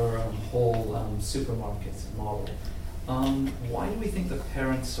to your whole supermarket model, why do we think that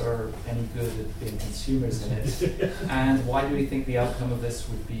parents are any good at being consumers in it? And why do we think the outcome of this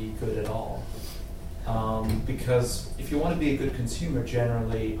would be good at all? Because if you want to be a good consumer,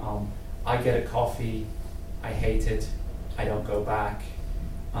 generally, I get a coffee, I hate it, I don't go back.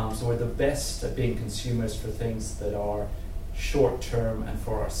 So we're the best at being consumers for things that are short-term and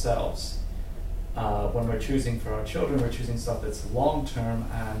for ourselves. When we're choosing for our children, we're choosing stuff that's long-term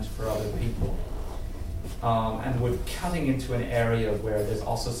and for other people. And we're cutting into an area where there's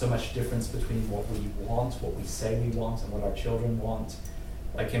also so much difference between what we want, what we say we want, and what our children want.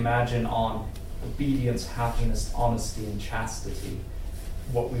 Like imagine on obedience, happiness, honesty, and chastity,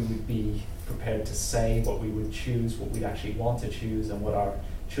 what we would be prepared to say, what we would choose, what we'd actually want to choose, and what our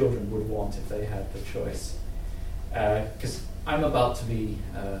children would want if they had the choice. Because I'm about to be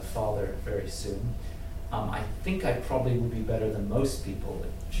a father very soon. I think I probably would be better than most people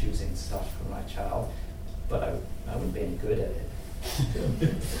at choosing stuff for my child, but I wouldn't be any good at it.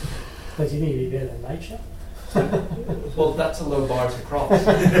 But you need to be better than nature. Well, that's a low bar to cross.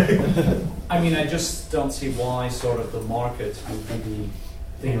 I mean, I just don't see why sort of the market would be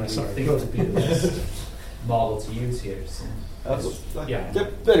the thing would be the best model to use here. So.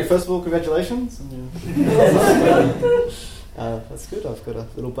 Yep, Betty, first of all, congratulations. That's good. I've got a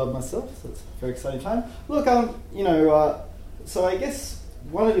little bub myself, so it's a very exciting time. Look, so I guess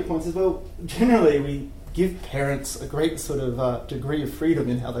one of your points is, well, generally we give parents a great sort of degree of freedom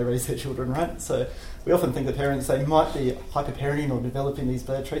in how they raise their children, right? So we often think that parents, they might be hyper-parenting or developing these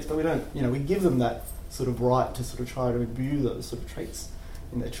bad traits, but we don't, we give them that sort of right to sort of try to imbue those sort of traits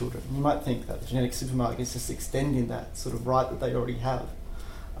in their children. You might think that the genetic supermarket is just extending that sort of right that they already have.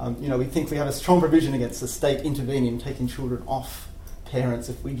 We think we have a strong provision against the state intervening, taking children off parents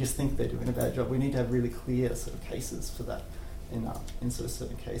if we just think they're doing a bad job. We need to have really clear sort of cases for that in sort of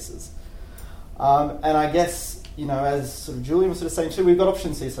certain cases. And I guess, as sort of Julian was sort of saying too, we've got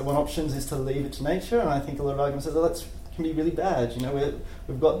options here. So one option is to leave it to nature, and I think a lot of arguments say that can be really bad.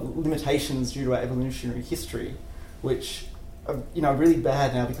 We've got limitations due to our evolutionary history, which are really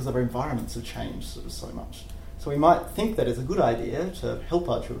bad now because our environments have changed sort of so much. So we might think that it's a good idea to help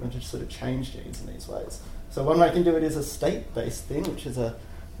our children to sort of change genes in these ways. So one way I can do it is a state-based thing, which is a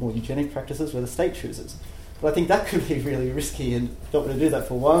more eugenic practices where the state chooses. But I think that could be really risky and don't want to do that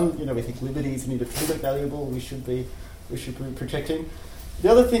for one. We think liberties need to be valuable, we should be protecting. The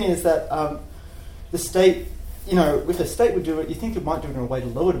other thing is that the state, if the state would do it, you think it might do it in a way to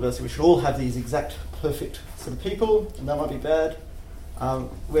lower diversity. We should all have these exact perfect sort of people, and that might be bad.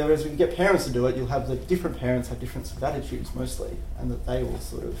 Whereas when you get parents to do it, you'll have the different parents have different sort of attitudes mostly, and that they will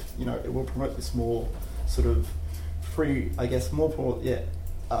sort of, it will promote this more sort of free, I guess,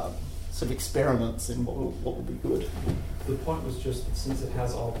 sort of experiments in what will be good. The point was just that since it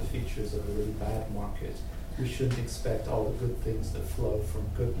has all the features of a really bad market, we shouldn't expect all the good things that flow from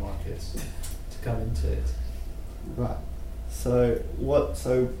good markets to come into it. Right. So what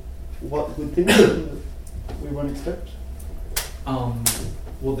good things we won't expect?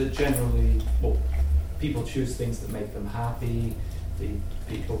 That generally, people choose things that make them happy.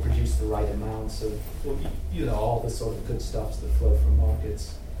 People produce the right amounts of, all the sort of good stuffs that flow from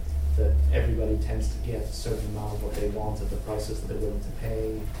markets. That everybody tends to get a certain amount of what they want at the prices that they're willing to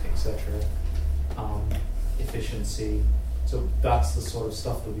pay, etc. Efficiency. So that's the sort of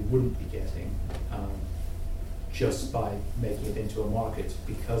stuff that we wouldn't be getting just by making it into a market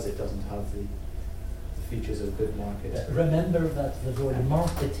because it doesn't have the features of a good market. Remember that the word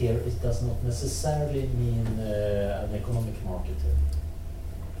market here does not necessarily mean an economic market here.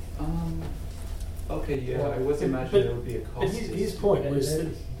 I was imagining there would be a cost. But his point was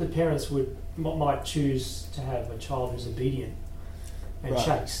that the parents might choose to have a child who's obedient and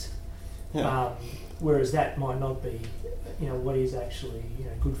chaste, whereas that might not be, what is actually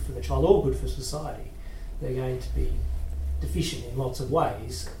good for the child or good for society. They're going to be deficient in lots of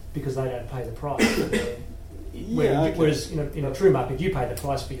ways because they don't pay the price. For their, whereas in a true market, you pay the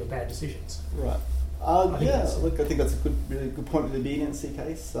price for your bad decisions. Right. I think that's a really good point with the obediency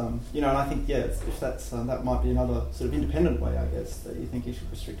case. And I think if that's that might be another sort of independent way, I guess, that you think you should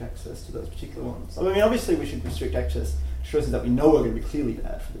restrict access to those particular ones. I mean, obviously we should restrict access to choices that we know are going to be clearly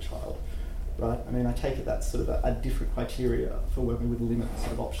bad for the child, right? I mean, I take it that's sort of a different criteria for when we would limit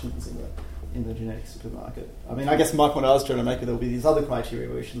sort of options in the genetic supermarket. I mean, I guess my point I was trying to make is there will be these other criteria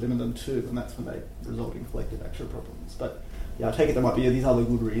where we should limit them too, and that's when they result in collective action problems. But I take it there might be these other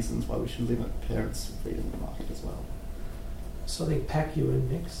good reasons why we should limit parents' freedom in the market as well. So I think Pac, you were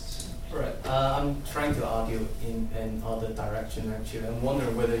next. Right. I'm trying to argue in another direction actually. I'm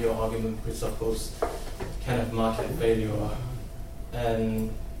wondering whether your argument presupposes kind of market failure,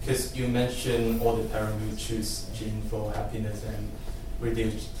 and because you mentioned all the parents who choose gene for happiness and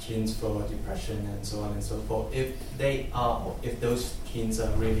reduce genes for depression and so on and so forth. If those genes are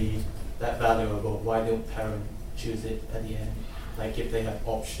really that valuable, why don't parents choose it at the end? Like if they have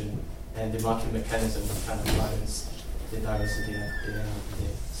option and the market mechanism will kind of balance the diversity at the end of the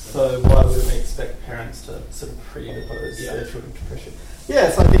day. So why would we expect parents to sort of predispose their children to depression?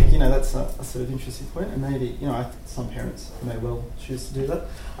 Yes, I think that's a sort of interesting point, and maybe, some parents may well choose to do that.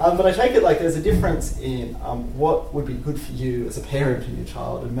 But I take it like there's a difference in what would be good for you as a parent and your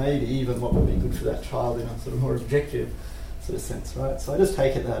child, and maybe even what would be good for that child in a sort of more objective sort of sense, right? So I just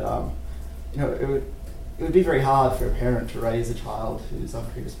take it that, it would be very hard for a parent to raise a child who's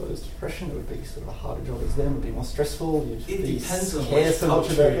predisposed to depression. It would be sort of a harder job as them. It would be more stressful. It depends on which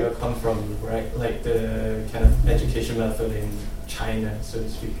culture you come from, right? Like the kind of education method in China, so to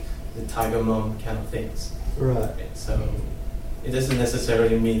speak, the tiger mom kind of things. Right. So it doesn't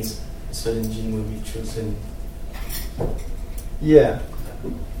necessarily mean a certain gene will be chosen. Yeah.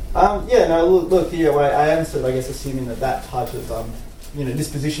 Look, I am sort of, I guess, assuming that type of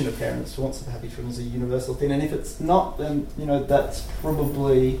disposition of parents who wants to have children is a universal thing, and if it's not, then that's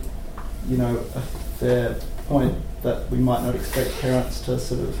probably a fair point that we might not expect parents to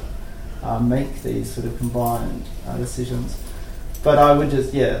sort of make these sort of combined decisions. But I would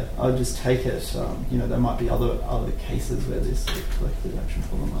just take it. There might be other cases where this sort of collective action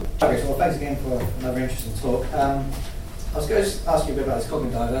problem might. Okay, so well, thanks again for another interesting talk. I was going to ask you a bit about this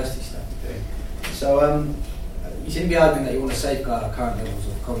cognitive diversity stuff you're doing. So. You seem to be arguing that you want to safeguard our current levels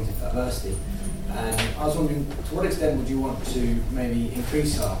of cognitive diversity, and I was wondering, to what extent would you want to maybe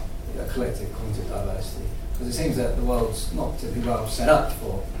increase our collective cognitive diversity? Because it seems that the world's not particularly well set up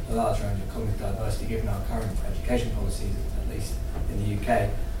for a large range of cognitive diversity, given our current education policies, at least in the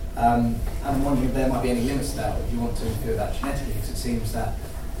UK. I'm wondering if there might be any limits to that, or if you want to interfere with that genetically, because it seems that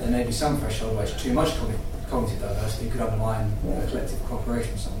there may be some threshold where it's too much cognitive diversity could undermine collective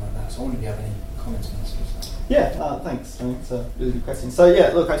cooperation or something like that. So I wonder if you have any comments on that sort of stuff. Yeah, thanks. I think it's a really good question. So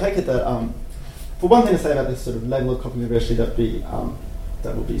I take it that for one thing to say about this sort of level of cognitive diversity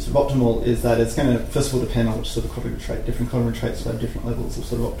that will be sort of optimal is that it's going to first of all depend on which sort of cognitive trait. Different cognitive traits will have different levels of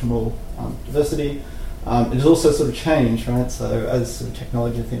sort of optimal diversity. It has also sort of changed, right? So as sort of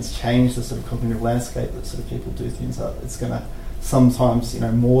technology things change the sort of cognitive landscape that sort of people do things up, it's going to sometimes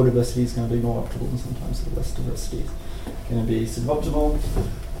more diversity is going to be more optimal, and sometimes sort of less diversity is going to be sort of optimal.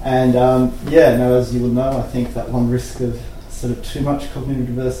 And as you will know, I think that one risk of sort of too much cognitive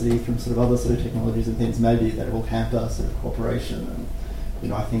diversity from sort of other sort of technologies and things may be that it will hamper sort of cooperation.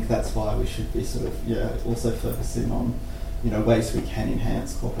 And I think that's why we should be sort of also focusing on ways we can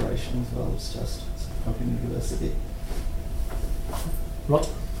enhance cooperation as well as just sort of cognitive diversity. Rob?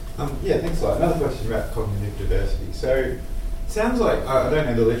 Thanks a lot. Another question about cognitive diversity. So it sounds like, I don't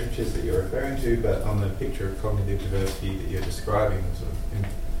know the literatures that you're referring to, but on the picture of cognitive diversity that you're describing, sort of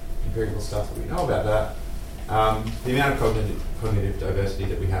empirical stuff that we know about that, the amount of cognitive diversity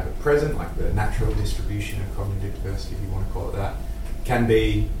that we have at present, like the natural distribution of cognitive diversity, if you want to call it that, can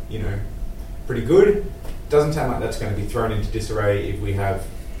be, pretty good. Doesn't sound like that's going to be thrown into disarray if we have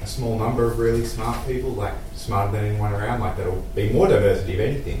a small number of really smart people, like smarter than anyone around, like that'll be more diversity if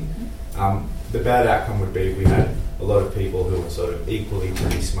anything. The bad outcome would be if we had a lot of people who are sort of equally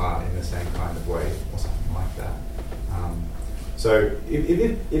pretty smart in the same kind of way or something like that. So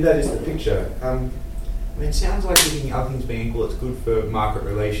if that is the picture, it sounds like everything, other things being equal, it's good for market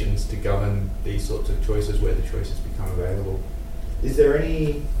relations to govern these sorts of choices where the choices become available. Is there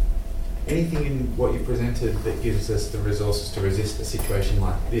anything in what you presented that gives us the resources to resist a situation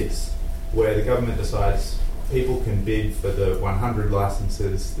like this, where the government decides people can bid for the 100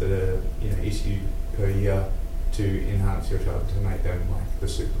 licenses that are issued per year to enhance your child, to make them like the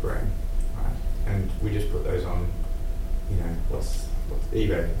super brain, right? And we just put those on, what's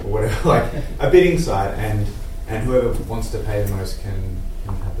eBay or whatever, like a bidding site, and whoever wants to pay the most can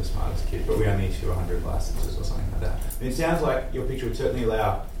have the smartest kid, but we only issue 100 licenses or something like that. And it sounds like your picture would certainly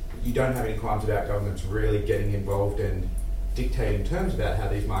allow, you don't have any qualms about governments really getting involved and dictating terms about how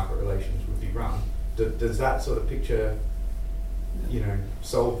these market relations would be run. Does that sort of picture,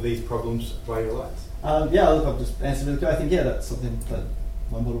 solve these problems by your lights? Look, I'll just answer really quick. I think, that's something that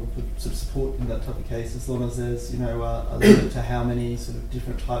my model would sort of support in that type of case, as long as there's, a limit to how many sort of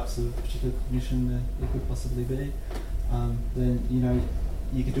different types of particular cognition there could possibly be. Then,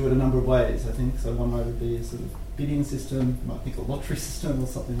 you could do it a number of ways, I think. So one way would be a sort of bidding system, you might think a lottery system or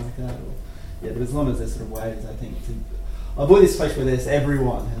something like that. But as long as there's sort of ways, I think, to avoid this place where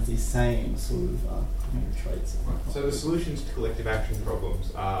everyone has these same sort of cognitive traits. Right. So the solutions to collective action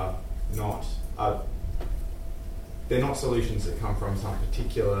problems are not... they're not solutions that come from some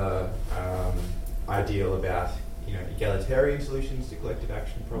particular ideal about egalitarian solutions to collective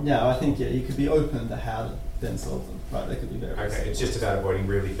action problems. Yeah, I think you could be open to how to then solve them. Right, they could be very. Okay, it's just about avoiding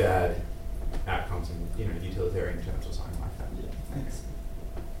really bad outcomes in utilitarian terms or something like that. Yeah, thanks.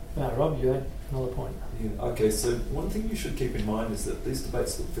 Rob, you had another point. Yeah, okay, so one thing you should keep in mind is that these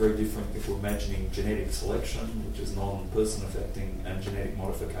debates look very different if we're imagining genetic selection, which is non-person affecting, and genetic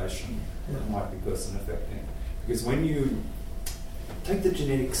modification, that might be person affecting. Because when you take the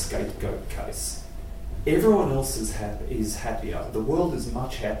genetic scapegoat case, everyone else is happier. The world is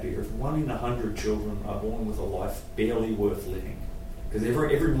much happier if 1 in 100 children are born with a life barely worth living. Because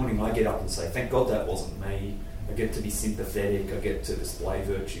every morning I get up and say, thank God that wasn't me. I get to be sympathetic, I get to display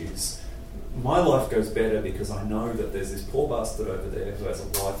virtues. My life goes better because I know that there's this poor bastard over there who has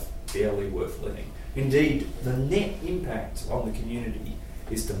a life barely worth living. Indeed, the net impact on the community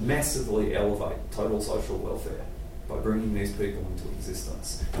is to massively elevate total social welfare by bringing these people into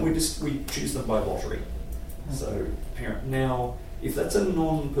existence. And we choose them by lottery. So, now, if that's a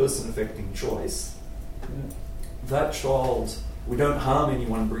non-person affecting choice, that child, we don't harm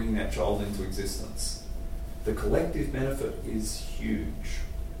anyone bringing that child into existence. The collective benefit is huge.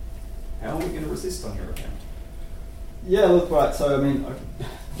 How are we going to resist on your account? Yeah, look, right, so I mean, I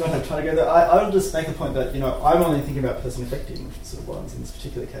don't have time to go there. I'll just make a point that, I'm only thinking about person affecting sort of ones in this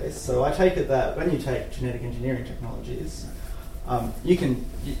particular case. So I take it that when you take genetic engineering technologies, you can,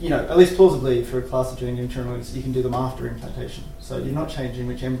 at least plausibly for a class of genetic engineering technologies, you can do them after implantation. So you're not changing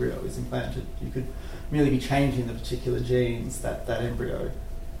which embryo is implanted. You could merely be changing the particular genes that embryo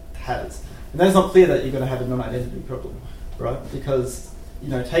has. And then it's not clear that you're going to have a non-identity problem, right? Because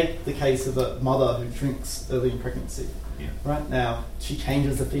take the case of a mother who drinks early in pregnancy. Yeah. Right now, she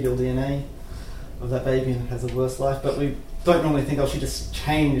changes the fetal DNA of that baby and has a worse life. But we don't normally think, she just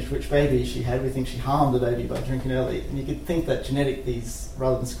changed which baby she had. We think she harmed the baby by drinking early. And you could think that these,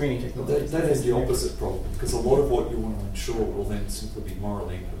 rather than screening technologies... That is the opposite problem, because a lot of what you want to ensure will then simply be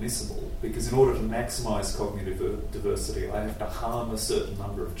morally impermissible. Because in order to maximise cognitive diversity, I have to harm a certain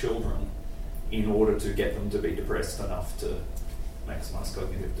number of children in order to get them to be depressed enough to maximise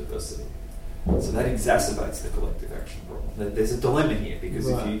cognitive diversity. So that exacerbates the collective action problem. There's a dilemma here, because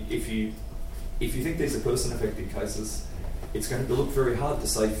if you think these are person-affected cases, it's going to look very hard to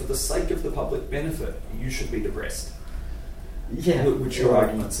say, for the sake of the public benefit, you should be depressed. Yeah, which your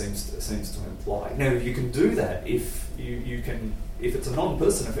argument seems to imply. Now, you can do that if if it's a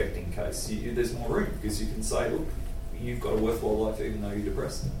non-person affecting case. There's more room, because you can say, look, you've got a worthwhile life even though you're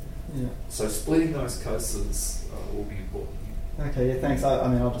depressed. Yeah. So splitting those cases will be important. Okay, yeah, thanks.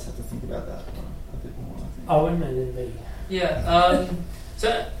 I'll just have to think about that a bit more, I think. Owen and then me. Yeah,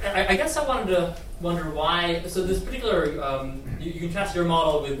 so I guess I wanted to wonder why. So this particular, you contrast your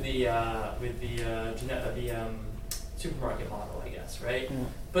model with the supermarket model, I guess, right? Yeah.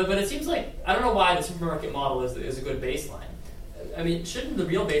 But it seems like, I don't know why the supermarket model is a good baseline. I mean, shouldn't the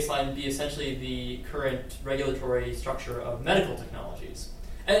real baseline be essentially the current regulatory structure of medical technologies?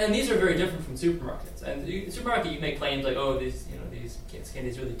 And these are very different from supermarkets. And supermarket, you make claims like, these candy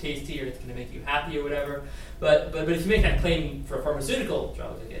is really tasty, or it's going to make you happy, or whatever. But if you make that claim for a pharmaceutical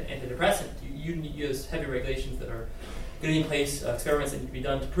drug, like an antidepressant, you use heavy regulations that are going to be in place, experiments that need to be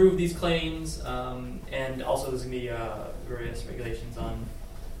done to prove these claims, and also there's going to be various regulations on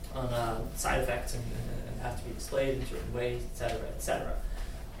side effects and have to be displayed in certain ways, et cetera, et cetera.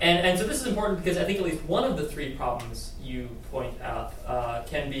 And so this is important because I think at least one of the three problems you point out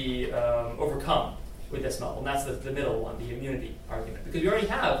can be overcome with this model, and that's the middle one, the immunity argument. Because we already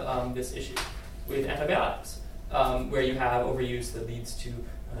have this issue with antibiotics, where you have overuse that leads to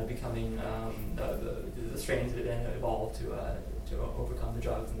becoming the strains that then evolve to overcome the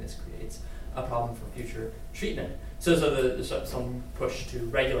drugs, and this creates a problem for future treatment. So there's some push to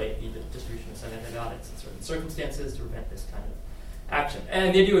regulate the distribution of some antibiotics in certain circumstances to prevent this kind of action.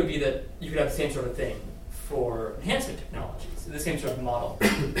 And the idea would be that you could have the same sort of thing for enhancement technologies, the same sort of model.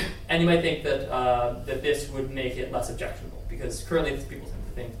 And you might think that that this would make it less objectionable, because currently people tend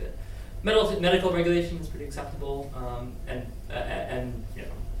to think that medical regulation is pretty acceptable, and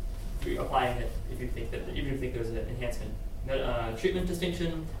applying it, if you think there's an enhancement treatment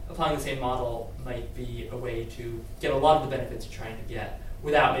distinction, applying the same model might be a way to get a lot of the benefits you're trying to get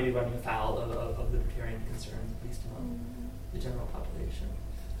without maybe running afoul of libertarian concerns, at least among the general population.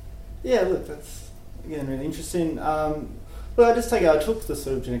 Yeah, look, that's again really interesting. Well, I took the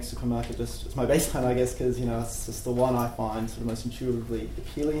sort of genetic supermarket just as my baseline, I guess, because it's just the one I find sort of most intuitively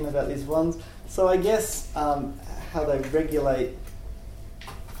appealing about these ones. So I guess how they regulate.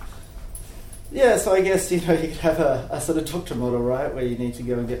 Yeah, so I guess you could have a sort of doctor model, right, where you need to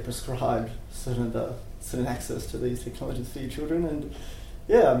go and get prescribed certain access to these technologies for your children, and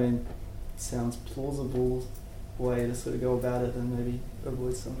yeah, I mean, it sounds plausible way to sort of go about it and maybe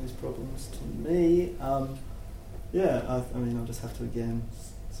avoid some of these problems to me. I'll just have to again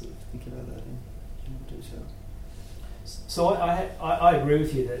sort of think about that in more detail. So I agree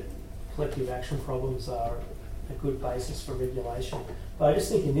with you that collective action problems are a good basis for regulation. But I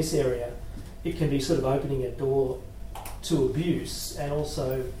just think in this area, it can be sort of opening a door to abuse, and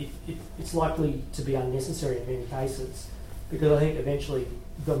also it's likely to be unnecessary in many cases, because I think eventually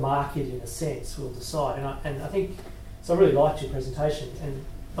the market, in a sense, will decide. And I think, so I really liked your presentation, and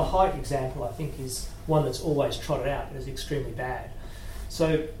the height example, I think, is one that's always trotted out as extremely bad.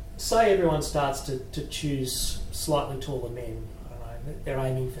 So say everyone starts to choose slightly taller men. I don't know, they're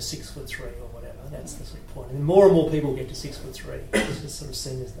aiming for 6'3" or whatever. That's the sort of point. And more people get to 6'3", which is sort of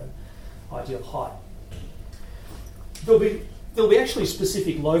seen as the ideal height. There'll be actually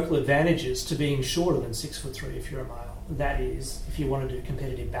specific local advantages to being shorter than 6'3" if you're a male. That is, if you want to do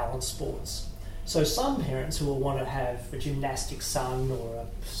competitive balance sports. So some parents who will want to have a gymnastics son or a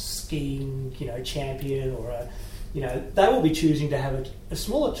skiing, champion, or they will be choosing to have a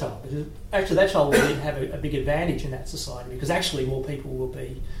smaller child, because actually that child will then have a big advantage in that society, because actually more people will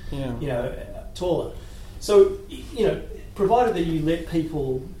be, taller. So, provided that you let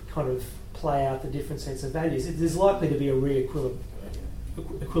people kind of play out the different sets of values, there's likely to be a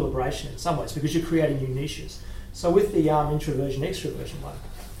re-equilibration in some ways, because you're creating new niches. So with the introversion-extroversion one,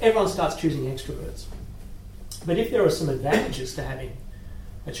 everyone starts choosing extroverts. But if there are some advantages to having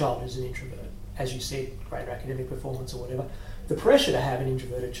a child who's an introvert, as you said, greater academic performance or whatever, the pressure to have an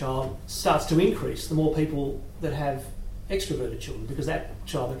introverted child starts to increase the more people that have extroverted children, because that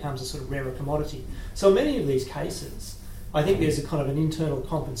child becomes a sort of rarer commodity. So in many of these cases, I think there's a kind of an internal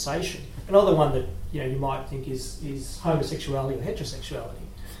compensation. Another one that you might think is homosexuality or heterosexuality.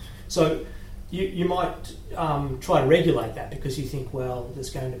 So you might try to regulate that, because you think, well, there's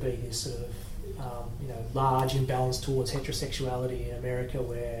going to be this sort of large imbalance towards heterosexuality in America,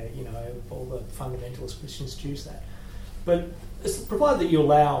 where all the fundamentalist Christians choose that. But provided that you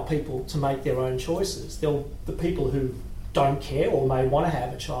allow people to make their own choices, the people who don't care or may want to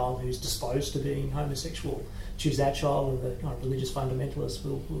have a child who's disposed to being homosexual choose that child, and the kind of religious fundamentalists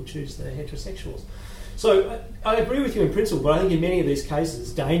will choose the heterosexuals. So I agree with you in principle, but I think in many of these cases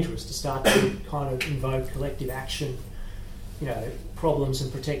it's dangerous to start to kind of invoke collective action, problems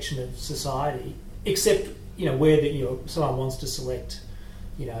and protection of society, except where someone wants to select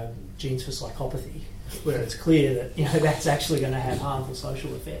genes for psychopathy, where it's clear that that's actually going to have harmful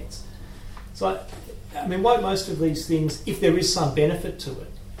social effects. So I mean, won't most of these things, if there is some benefit to it,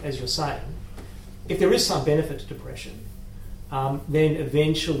 as you're saying, if there is some benefit to depression, then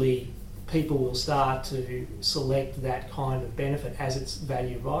eventually people will start to select that kind of benefit as its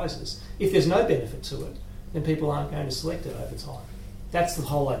value rises. If there's no benefit to it, then people aren't going to select it over time. That's the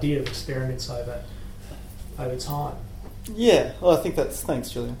whole idea of experiments over time. Yeah, well, I think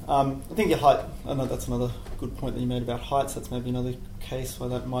thanks, Julian. I think your height, I know that's another good point that you made about heights. That's maybe another case where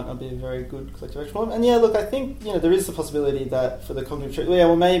that might not be a very good collective action problem. And yeah, look, I think, there is the possibility that for the cognitive treatment,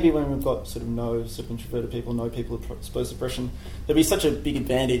 well, maybe when we've got no introverted people, no people exposed to depression, there'll be such a big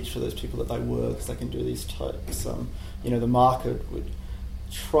advantage for those people that they work, because they can do these types. The market would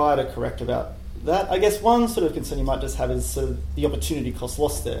try to correct about that. I guess one sort of concern you might just have is sort of the opportunity cost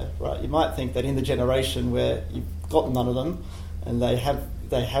lost there, right? You might think that in the generation where you've got none of them, and they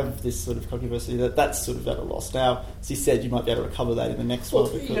have this sort of cognitive diversity, that's sort of at a loss. Now, as you said, you might be able to recover that in the next one.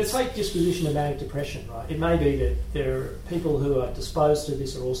 Take disposition of manic depression, right? It may be that there are people who are disposed to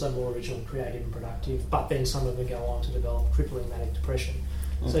this are also more original, creative and productive, but then some of them go on to develop crippling manic depression.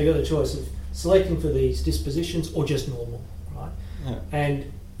 Yeah. So you've got the choice of selecting for these dispositions or just normal, right? Yeah.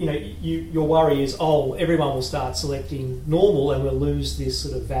 And your worry is, everyone will start selecting normal, and we'll lose this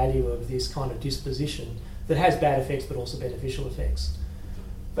sort of value of this kind of disposition that has bad effects but also beneficial effects.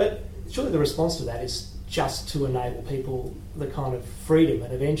 But surely the response to that is just to enable people the kind of freedom,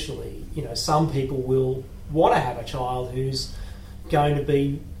 and eventually, some people will want to have a child who's going to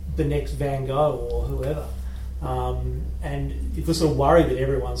be the next Van Gogh or whoever. And if we're sort of worried that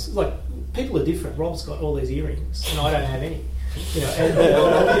everyone's, like, people are different. Rob's got all these earrings and I don't have any.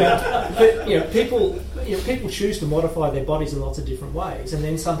 People choose to modify their bodies in lots of different ways, and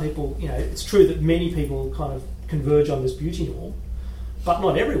then some people, it's true that many people kind of converge on this beauty norm, but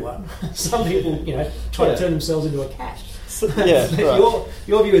not everyone. Some people, try to turn themselves into a cat. Right.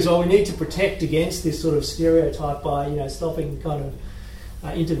 Your view is, we need to protect against this sort of stereotype by, stopping kind of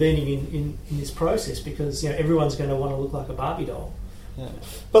intervening in this process, because everyone's going to want to look like a Barbie doll. Yeah.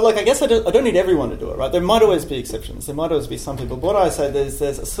 But I guess I don't need everyone to do it, right? There might always be exceptions. There might always be some people. But what I say, there's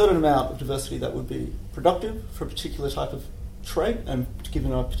a certain amount of diversity that would be productive for a particular type of trait and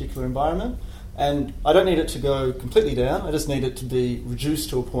given a particular environment. And I don't need it to go completely down, I just need it to be reduced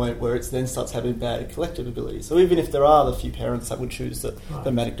to a point where it then starts having bad collective ability. So even if there are the few parents that would choose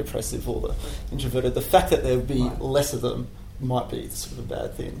the manic depressive or the introverted, the fact that there would be less of them might be sort of a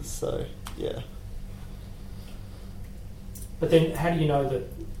bad thing. So, yeah. But then how do you know that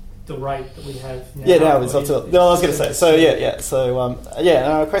the rate that we have now... Yeah, no, it's absolutely... No, I was going to say, so yeah. So,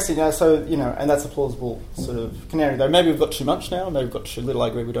 question, and that's a plausible sort of canary, though. Maybe we've got too much now, maybe we've got too little. I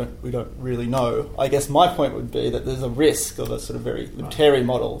agree, we don't really know. I guess my point would be that there's a risk of a sort of very libertarian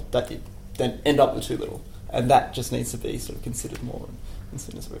model that you then end up with too little, and that just needs to be sort of considered more and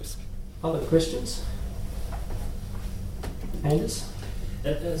seen as a risk. Other questions? Anders?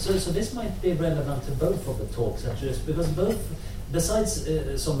 So this might be relevant to both of the talks, actually, because besides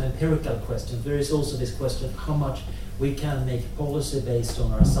some empirical questions, there is also this question how much we can make policy based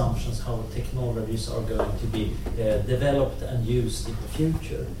on our assumptions, how technologies are going to be developed and used in the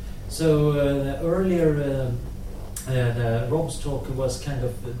future. So earlier, Rob's talk was kind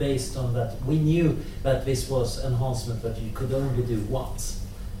of based on that we knew that this was enhancement that you could only do once.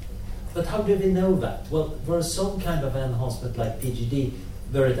 But how do we know that? Well, there is some kind of enhancement like PGD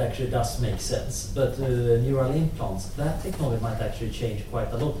where it actually does make sense, but neural implants, that technology might actually change quite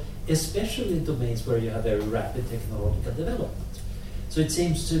a lot, especially in domains where you have very rapid technological development. So it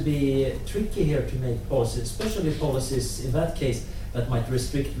seems to be tricky here to make policies, especially policies in that case that might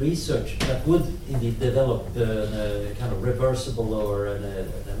restrict research that would indeed develop kind of reversible or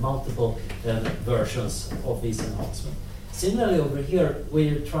multiple versions of these enhancements. Similarly, over here,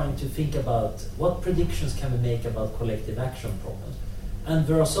 we're trying to think about what predictions can we make about collective action problems. And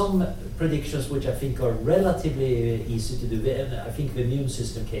there are some predictions which I think are relatively easy to do. And I think the immune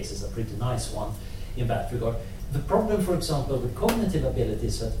system case is a pretty nice one in that regard. The problem, for example, with cognitive abilities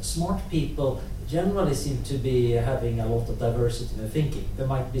is that smart people generally seem to be having a lot of diversity in their thinking. They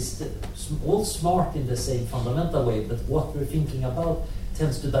might be all smart in the same fundamental way, but what they're thinking about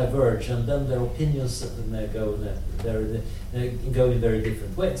tends to diverge, and then their opinions go in very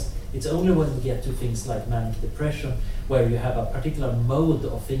different ways. It's only when we get to things like manic depression, where you have a particular mode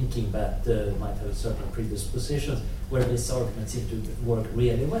of thinking that might have certain predispositions, where this argument seems to work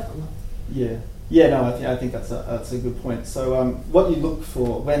really well. I think that's a good point. So what you look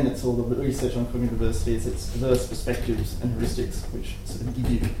for when it's all the research on cognitive diversity is its diverse perspectives and heuristics, which sort of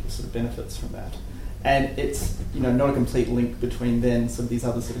give you sort of benefits from that. And it's not a complete link between then some of these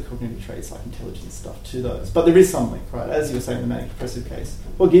other sort of cognitive traits like intelligence stuff to those. But there is some link, right? As you were saying in the manic depressive case,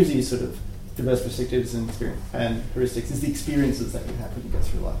 what gives you sort of diverse perspectives and heuristics is the experiences that you have when you go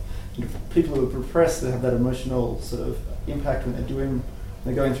through life. And people who are repressed, that have that emotional sort of impact when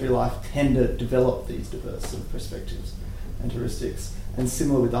they're going through life, tend to develop these diverse sort of perspectives and heuristics. And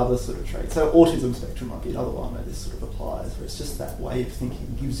similar with other sort of traits. So autism spectrum might be another one where this sort of applies, where it's just that way of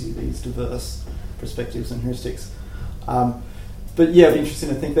thinking gives you these diverse perspectives and heuristics. But yeah, it'd be interesting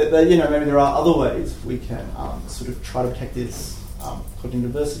to think that maybe there are other ways we can sort of try to protect this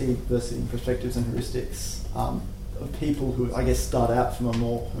cognitive diversity in perspectives and heuristics of people who, I guess, start out from a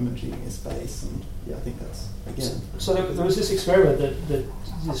more homogeneous base. And yeah, I think that's, again... So there was this experiment that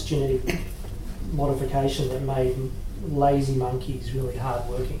this genetic modification that made lazy monkeys really hard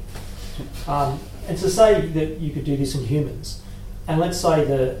working. And to say that you could do this in humans, and let's say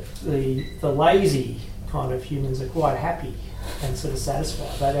the lazy kind of humans are quite happy and sort of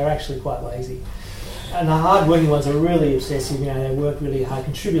satisfied, but they're actually quite lazy. And the hard-working ones are really obsessive, they work really hard,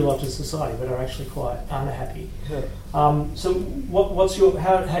 contribute a lot to society, but are actually quite unhappy. Yeah. So what's your,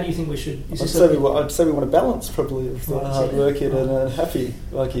 how do you think we should... I'd say we want a balance, probably, of the hard-working and happy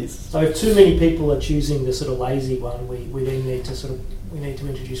monkeys. So if too many people are choosing the sort of lazy one, we then need to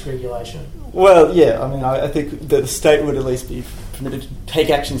introduce regulation. Well, yeah, I think the state would at least be permitted to take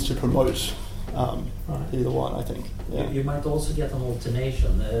actions to promote either one, I think. Yeah. You might also get an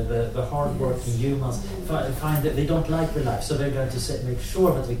alternation. The hard-working humans find that they don't like their life, so they're going to make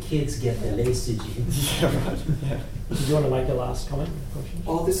sure that the kids get the lazy genes. Yeah, right. Yeah. Do you want to make a last comment?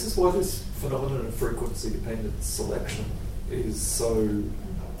 This is why this phenomenon of frequency-dependent selection is so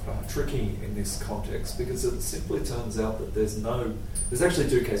tricky in this context, because it simply turns out that there's actually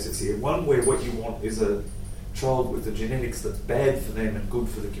two cases here. One where what you want is a child with the genetics that's bad for them and good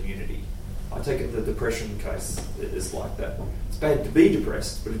for the community. I take it the depression case is like that. It's bad to be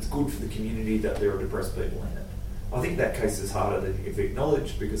depressed, but it's good for the community that there are depressed people in it. I think that case is harder than you've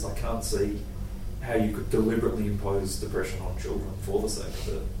acknowledged, because I can't see how you could deliberately impose depression on children for the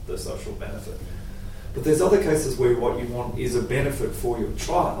sake of the social benefit. But there's other cases where what you want is a benefit for your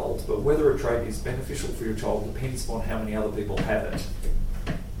child, but whether a trait is beneficial for your child depends on how many other people have it.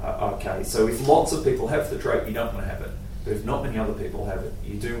 Okay, so if lots of people have the trait, you don't want to have it. But if not many other people have it,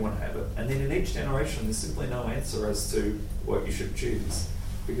 you do want to have it. And then in each generation, there's simply no answer as to what you should choose,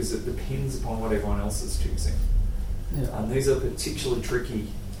 because it depends upon what everyone else is choosing. Yeah. And these are particularly tricky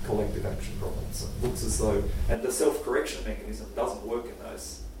collective action problems. It looks as though, and the self-correction mechanism doesn't work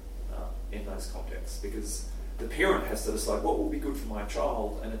in those contexts, because the parent has to decide what will be good for my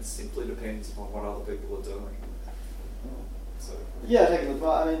child, and it simply depends upon what other people are doing. So yeah, take a look.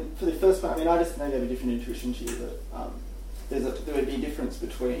 Well, I mean, for the first one, I just maybe have a different intuition to you that there would be a difference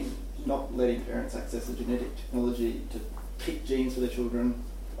between not letting parents access a genetic technology to pick genes for their children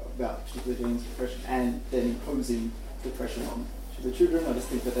about particular genes, depression, and then imposing depression on the children. I just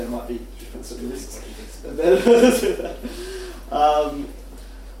think that there might be different sort of risks and benefits with that.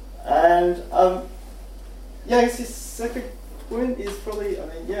 Yeah, I guess your second point is probably,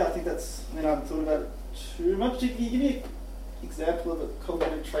 I think that's, I haven't thought about it too much. Can you give me an example of a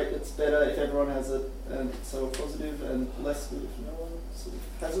cognitive trait that's better if everyone has it, and so positive, and less good if no one sort of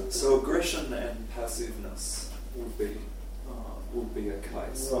has it? So aggression and passiveness would be a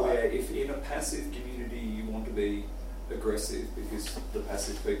case where if in a passive community you want to be aggressive because the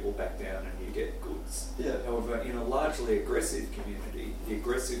passive people back down and you get goods. Yeah. However, in a largely aggressive community, the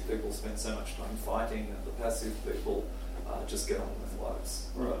aggressive people spend so much time fighting and the passive people just get on with lives.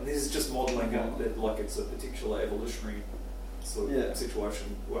 Right. And this is just modelling it like it's a particular evolutionary sort of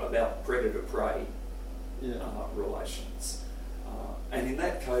situation about predator-prey relations. And in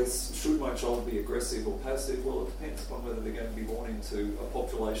that case, should my child be aggressive or passive? Well, it depends upon whether they're going to be born into a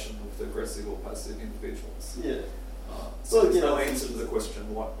population of aggressive or passive individuals. Yeah. So there's no answer to the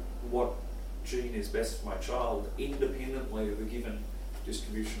question, what gene is best for my child, independently of a given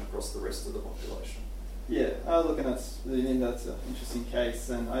distribution across the rest of the population. Yeah, look, and that's an interesting case,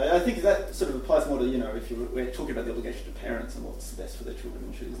 and I think that sort of applies more to, if we're talking about the obligation to parents and what's best for their children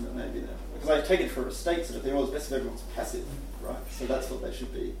and choosing it, maybe there. Because I take it for estates that if they're always best if everyone's passive, right? So that's what they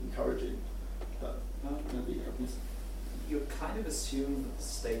should be encouraging. But maybe you kind of assume that the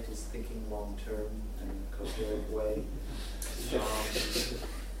state is thinking long term in a coherent way.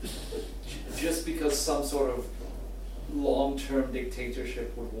 Just because some sort of long-term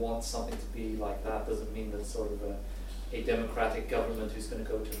dictatorship would want something to be like that doesn't mean that sort of a democratic government who's going to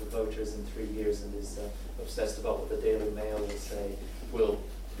go to the voters in 3 years and is obsessed about what the Daily Mail will say will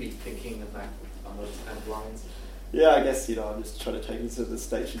be thinking of that on those kind of lines. Yeah, I guess, I'm just trying to take it so the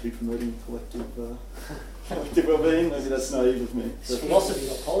state should be promoting collective well-being. Maybe that's naive of me. It's philosophy,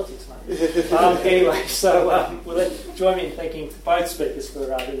 not politics, mate. Anyway, so join me in thanking both speakers for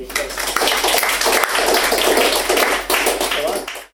being here.